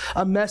preach a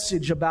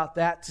message about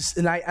that.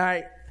 And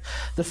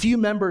the few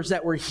members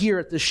that were here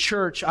at this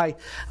church, I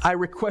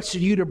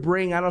requested you to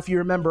bring, I don't know if you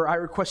remember, I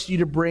requested you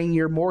to bring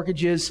your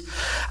mortgages.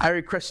 I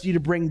requested you to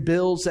bring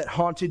bills that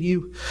haunted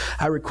you.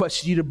 I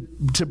requested you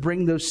to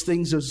bring those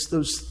things,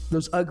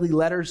 those ugly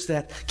letters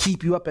that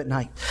keep you up at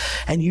night.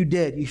 And you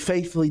did. You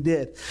faithfully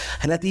did.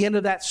 And at the end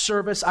of that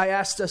service, I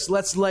asked us,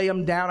 let's lay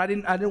them down. I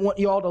didn't want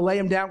you all to lay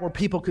them down where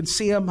people could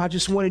see them. I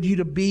just wanted you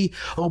to be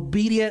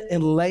obedient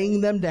in laying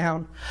them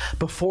down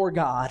before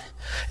God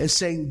and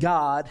saying,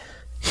 God,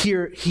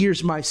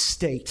 here's my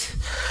state.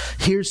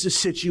 Here's the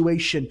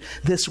situation.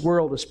 This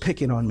world is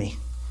picking on me.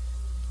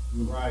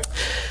 Right.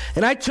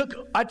 And I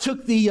took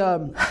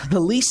the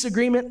lease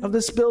agreement of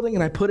this building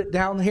and I put it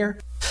down here.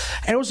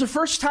 And it was the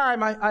first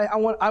time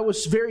I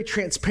was very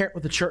transparent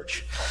with the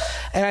church.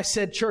 And I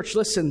said, church,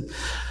 listen,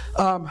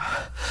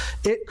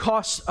 it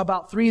costs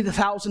about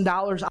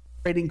 $3,000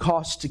 operating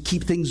costs to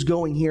keep things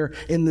going here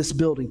in this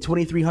building.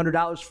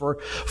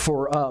 $2,300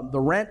 for the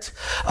rent.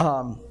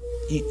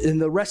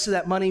 And the rest of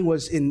that money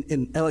was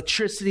in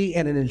electricity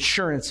and in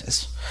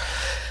insurances.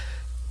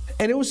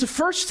 And it was the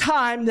first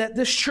time that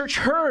this church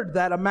heard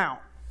that amount.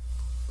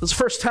 It was the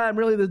first time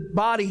really the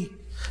body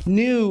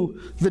knew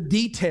the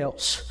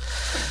details.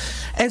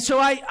 And so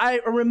I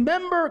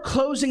remember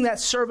closing that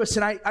service,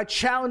 and I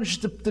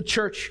challenged the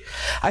church.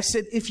 I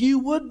said, if you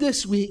would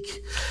this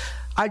week,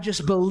 I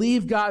just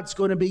believe God's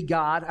going to be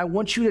God. I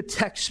want you to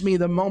text me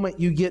the moment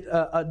you get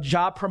a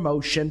job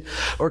promotion,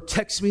 or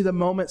text me the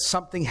moment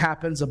something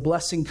happens, a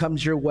blessing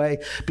comes your way,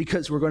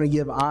 because we're going to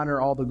give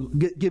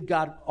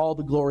God all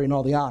the glory and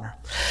all the honor.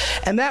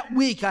 And that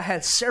week I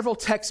had several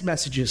text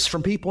messages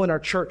from people in our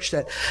church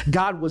that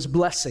God was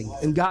blessing,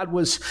 and God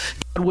was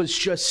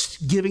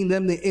just giving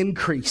them the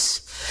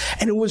increase.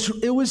 And it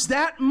was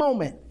that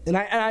moment, and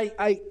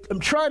I'm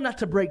trying not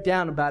to break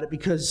down about it,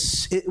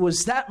 because it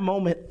was that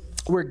moment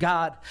where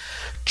God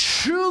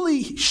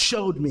truly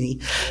showed me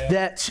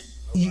that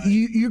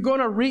you're going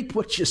to reap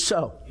what you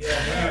sow.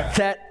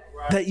 That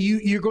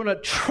you're going to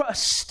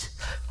trust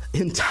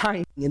in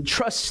timing and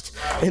trust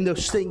in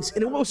those things.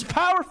 And what was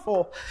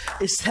powerful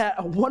is that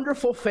a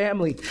wonderful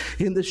family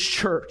in this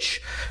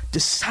church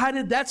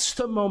decided that's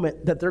the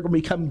moment that they're going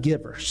to become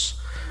givers.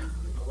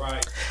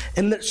 Right.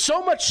 And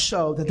so much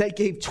so that they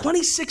gave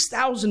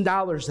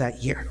 $26,000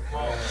 that year.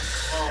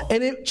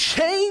 And it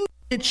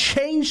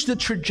changed the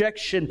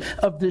trajectory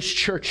of this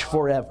church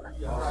forever.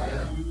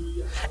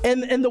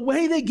 And the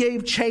way they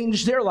gave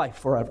changed their life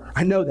forever.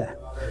 I know that.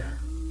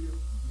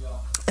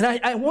 And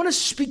I want to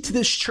speak to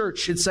this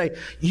church and say,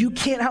 you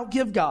can't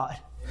outgive God.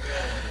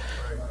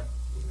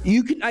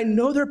 I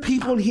know there are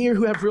people in here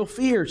who have real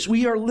fears.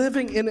 We are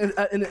living in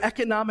an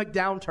economic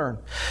downturn.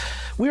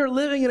 We are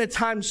living in a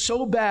time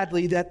so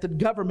badly that the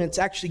government's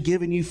actually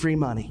giving you free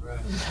money.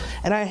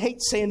 And I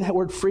hate saying that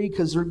word free,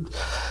 because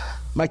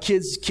my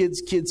kids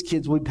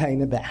will be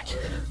paying it back.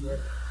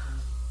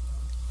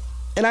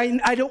 And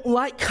I don't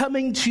like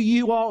coming to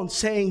you all and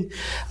saying,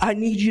 I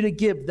need you to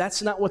give.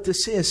 That's not what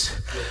this is.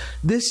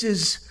 This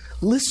is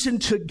listen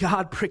to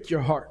God prick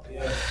your heart.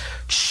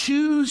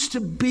 Choose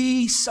to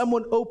be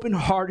someone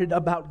open-hearted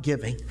about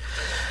giving.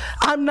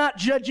 I'm not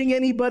judging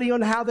anybody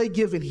on how they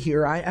give in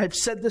here. I've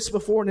said this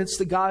before, and it's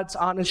the God's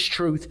honest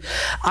truth.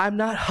 I'm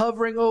not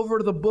hovering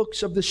over the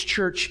books of this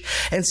church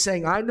and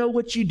saying, I know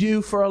what you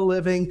do for a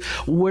living.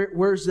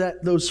 Where's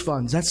those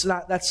funds? That's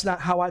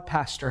not how I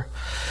pastor.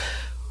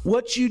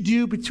 What you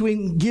do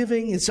between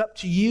giving is up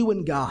to you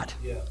and God.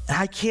 Yeah.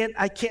 I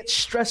can't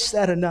stress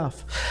that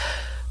enough.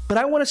 But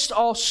I want us to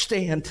all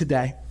stand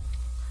today.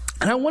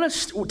 And I want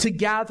us to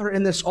gather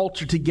in this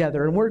altar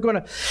together. And we're going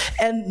to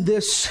end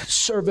this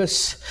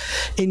service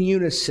in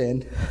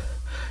unison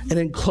and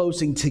in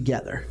closing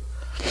together.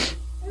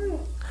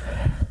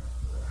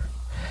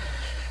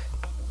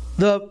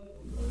 The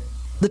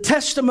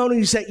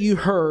testimonies that you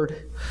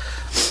heard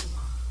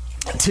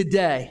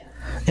today,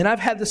 and I've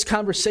had this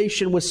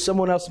conversation with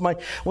someone else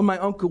when my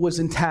uncle was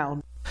in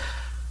town.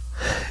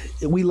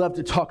 We love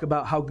to talk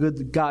about how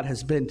good God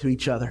has been to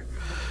each other.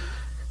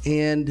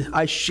 And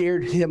I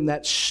shared him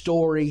that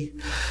story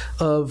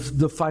of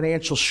the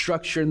financial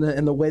structure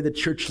and the way the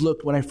church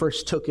looked when I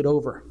first took it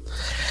over.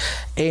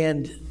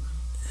 And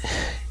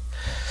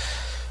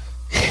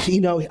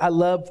I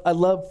love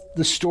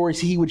the stories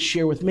he would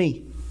share with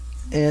me.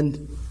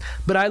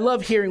 But I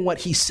love hearing what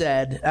he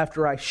said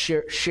after I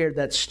shared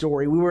that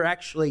story. We were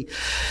actually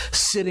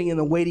sitting in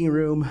the waiting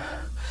room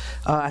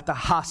at the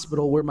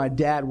hospital where my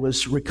dad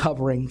was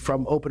recovering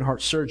from open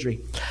heart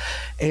surgery.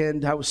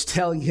 And I was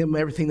telling him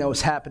everything that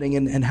was happening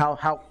and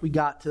how we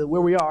got to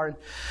where we are.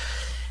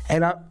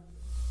 And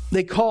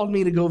they called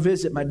me to go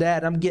visit my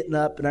dad. I'm getting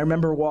up, and I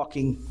remember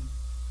walking,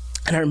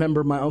 and I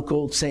remember my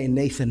uncle saying,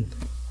 Nathan,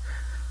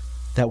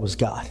 that was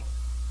God.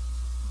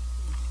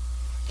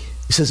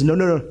 He says, no,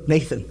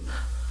 Nathan,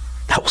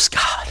 that was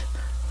God.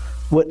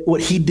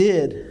 What he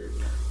did,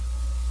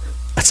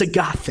 that's a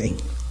God thing.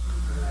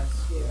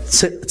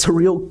 It's a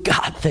real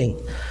God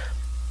thing.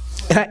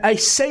 And I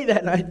say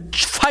that, and I'm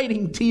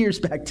fighting tears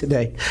back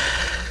today,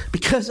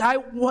 because I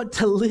want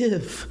to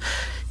live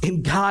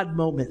in God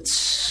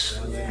moments.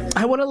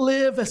 I want to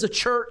live as a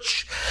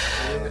church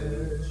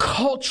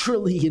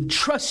culturally and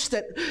trust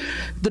that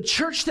the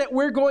church that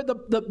we're going,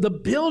 the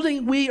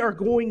building we are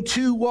going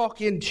to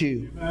walk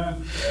into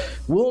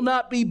will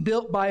not be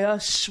built by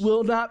us,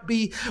 will not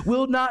be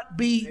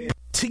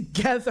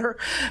together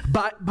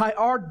by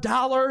our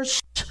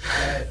dollars.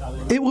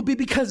 It will be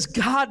because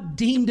God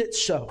deemed it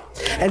so.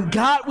 And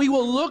God, we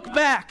will look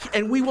back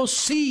and we will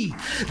see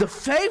the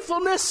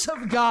faithfulness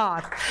of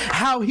God,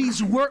 how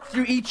He's worked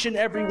through each and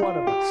every one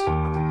of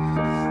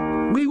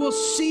us. We will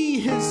see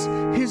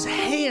His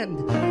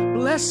hand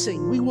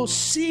blessing. We will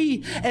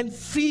see and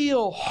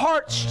feel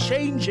hearts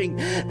changing,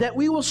 that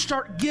we will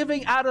start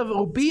giving out of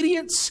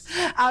obedience,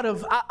 out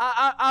of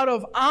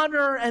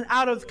honor, and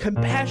out of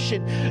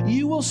compassion.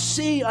 You will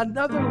see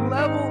another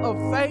level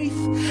of faith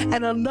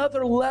and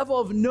another level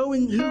of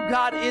knowing who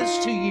God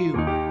is to you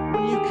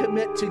when you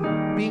commit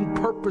to being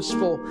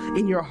purposeful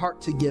in your heart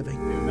to giving.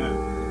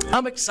 Amen.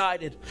 I'm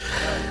excited.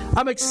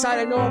 I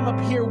know I'm up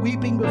here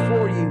weeping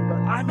before you, but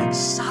I'm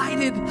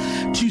excited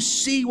to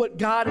see what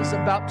God is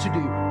about to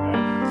do.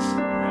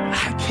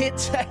 I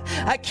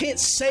I can't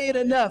say it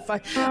enough. I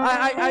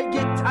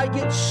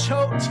get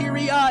so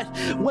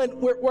teary-eyed when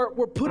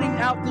we're putting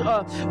out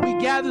we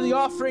gather the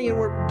offering and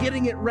we're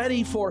getting it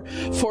ready for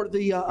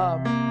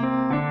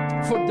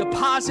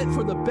deposit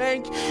for the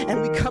bank,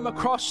 and we come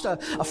across a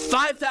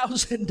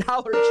 $5,000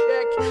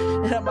 check,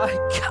 and I'm like,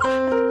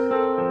 God,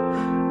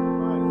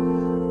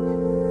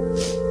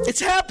 it's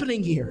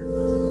happening here.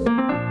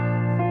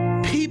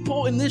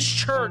 People in this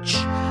church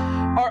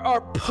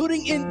are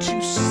putting into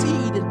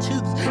seed,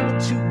 into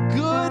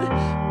good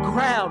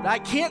ground. I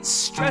can't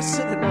stress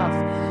it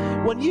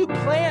enough. When you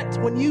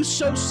plant, when you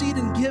sow seed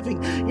in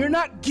giving, you're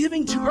not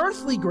giving to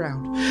earthly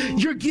ground.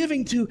 You're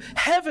giving to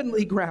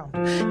heavenly ground,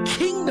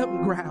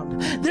 kingdom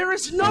ground. There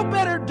is no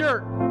better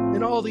dirt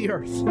in all the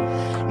earth.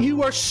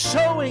 You are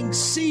sowing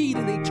seed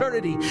in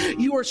eternity.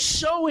 You are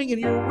sowing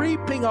and you're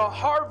reaping a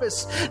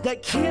harvest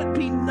that can't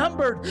be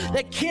numbered,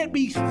 that can't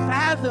be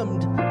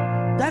fathomed.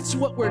 That's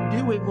what we're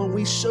doing when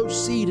we sow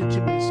seed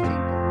into His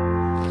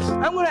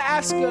kingdom. I'm going to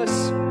ask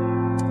us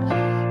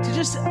to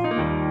just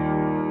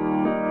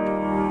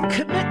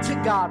commit to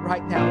God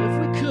right now. If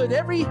we could,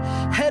 every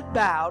head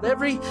bowed,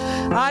 every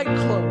eye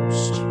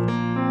closed.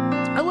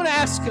 I want to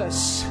ask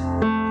us,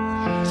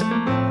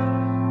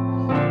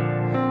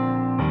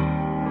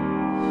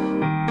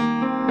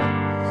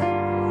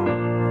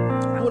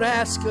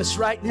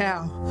 right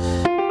now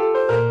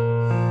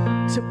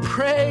to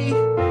pray,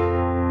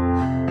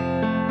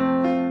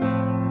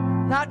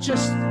 not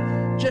just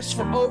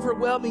for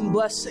overwhelming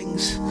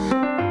blessings,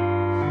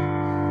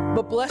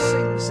 but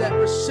blessings that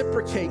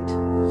reciprocate.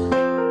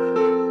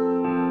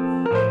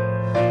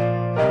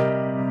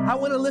 I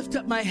want to lift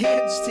up my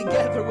hands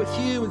together with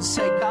you and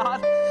say,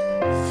 God,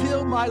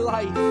 fill my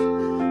life.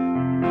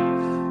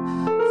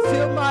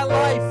 Fill my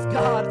life,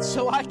 God,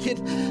 so I can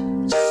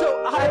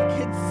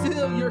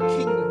fill your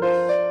kingdom,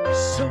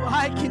 so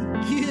I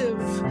can give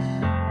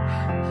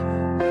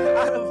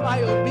out of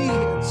my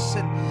obedience,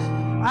 and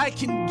I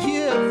can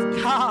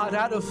give, God,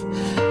 out of,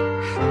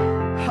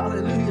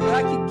 hallelujah,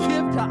 I can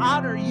give to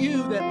honor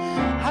you, that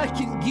I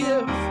can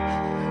give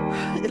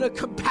in a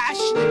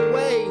compassionate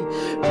way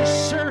to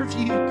serve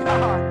you,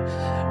 God.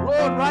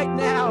 Lord, right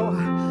now,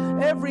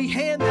 every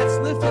hand that's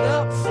lifted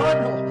up,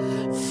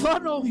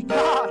 funnel,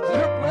 God,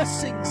 your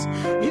blessings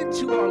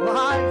into our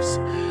lives.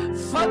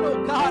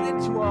 Funnel, God,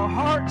 into our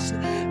hearts.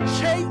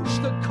 Change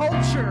the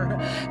culture,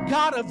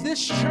 God, of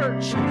this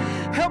church.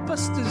 Help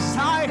us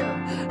desire,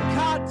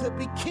 God, to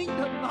be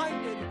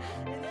kingdom-minded.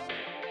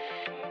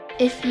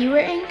 If you were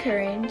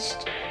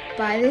encouraged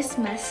by this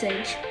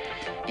message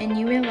and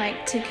you would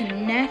like to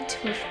connect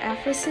with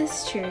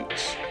Ephesus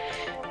Church,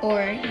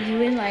 or you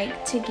would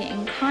like to get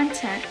in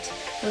contact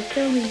with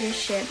the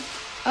leadership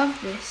of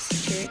this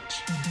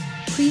church,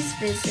 please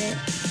visit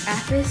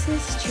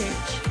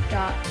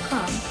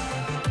ephesuschurch.com.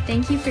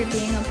 Thank you for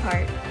being a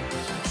part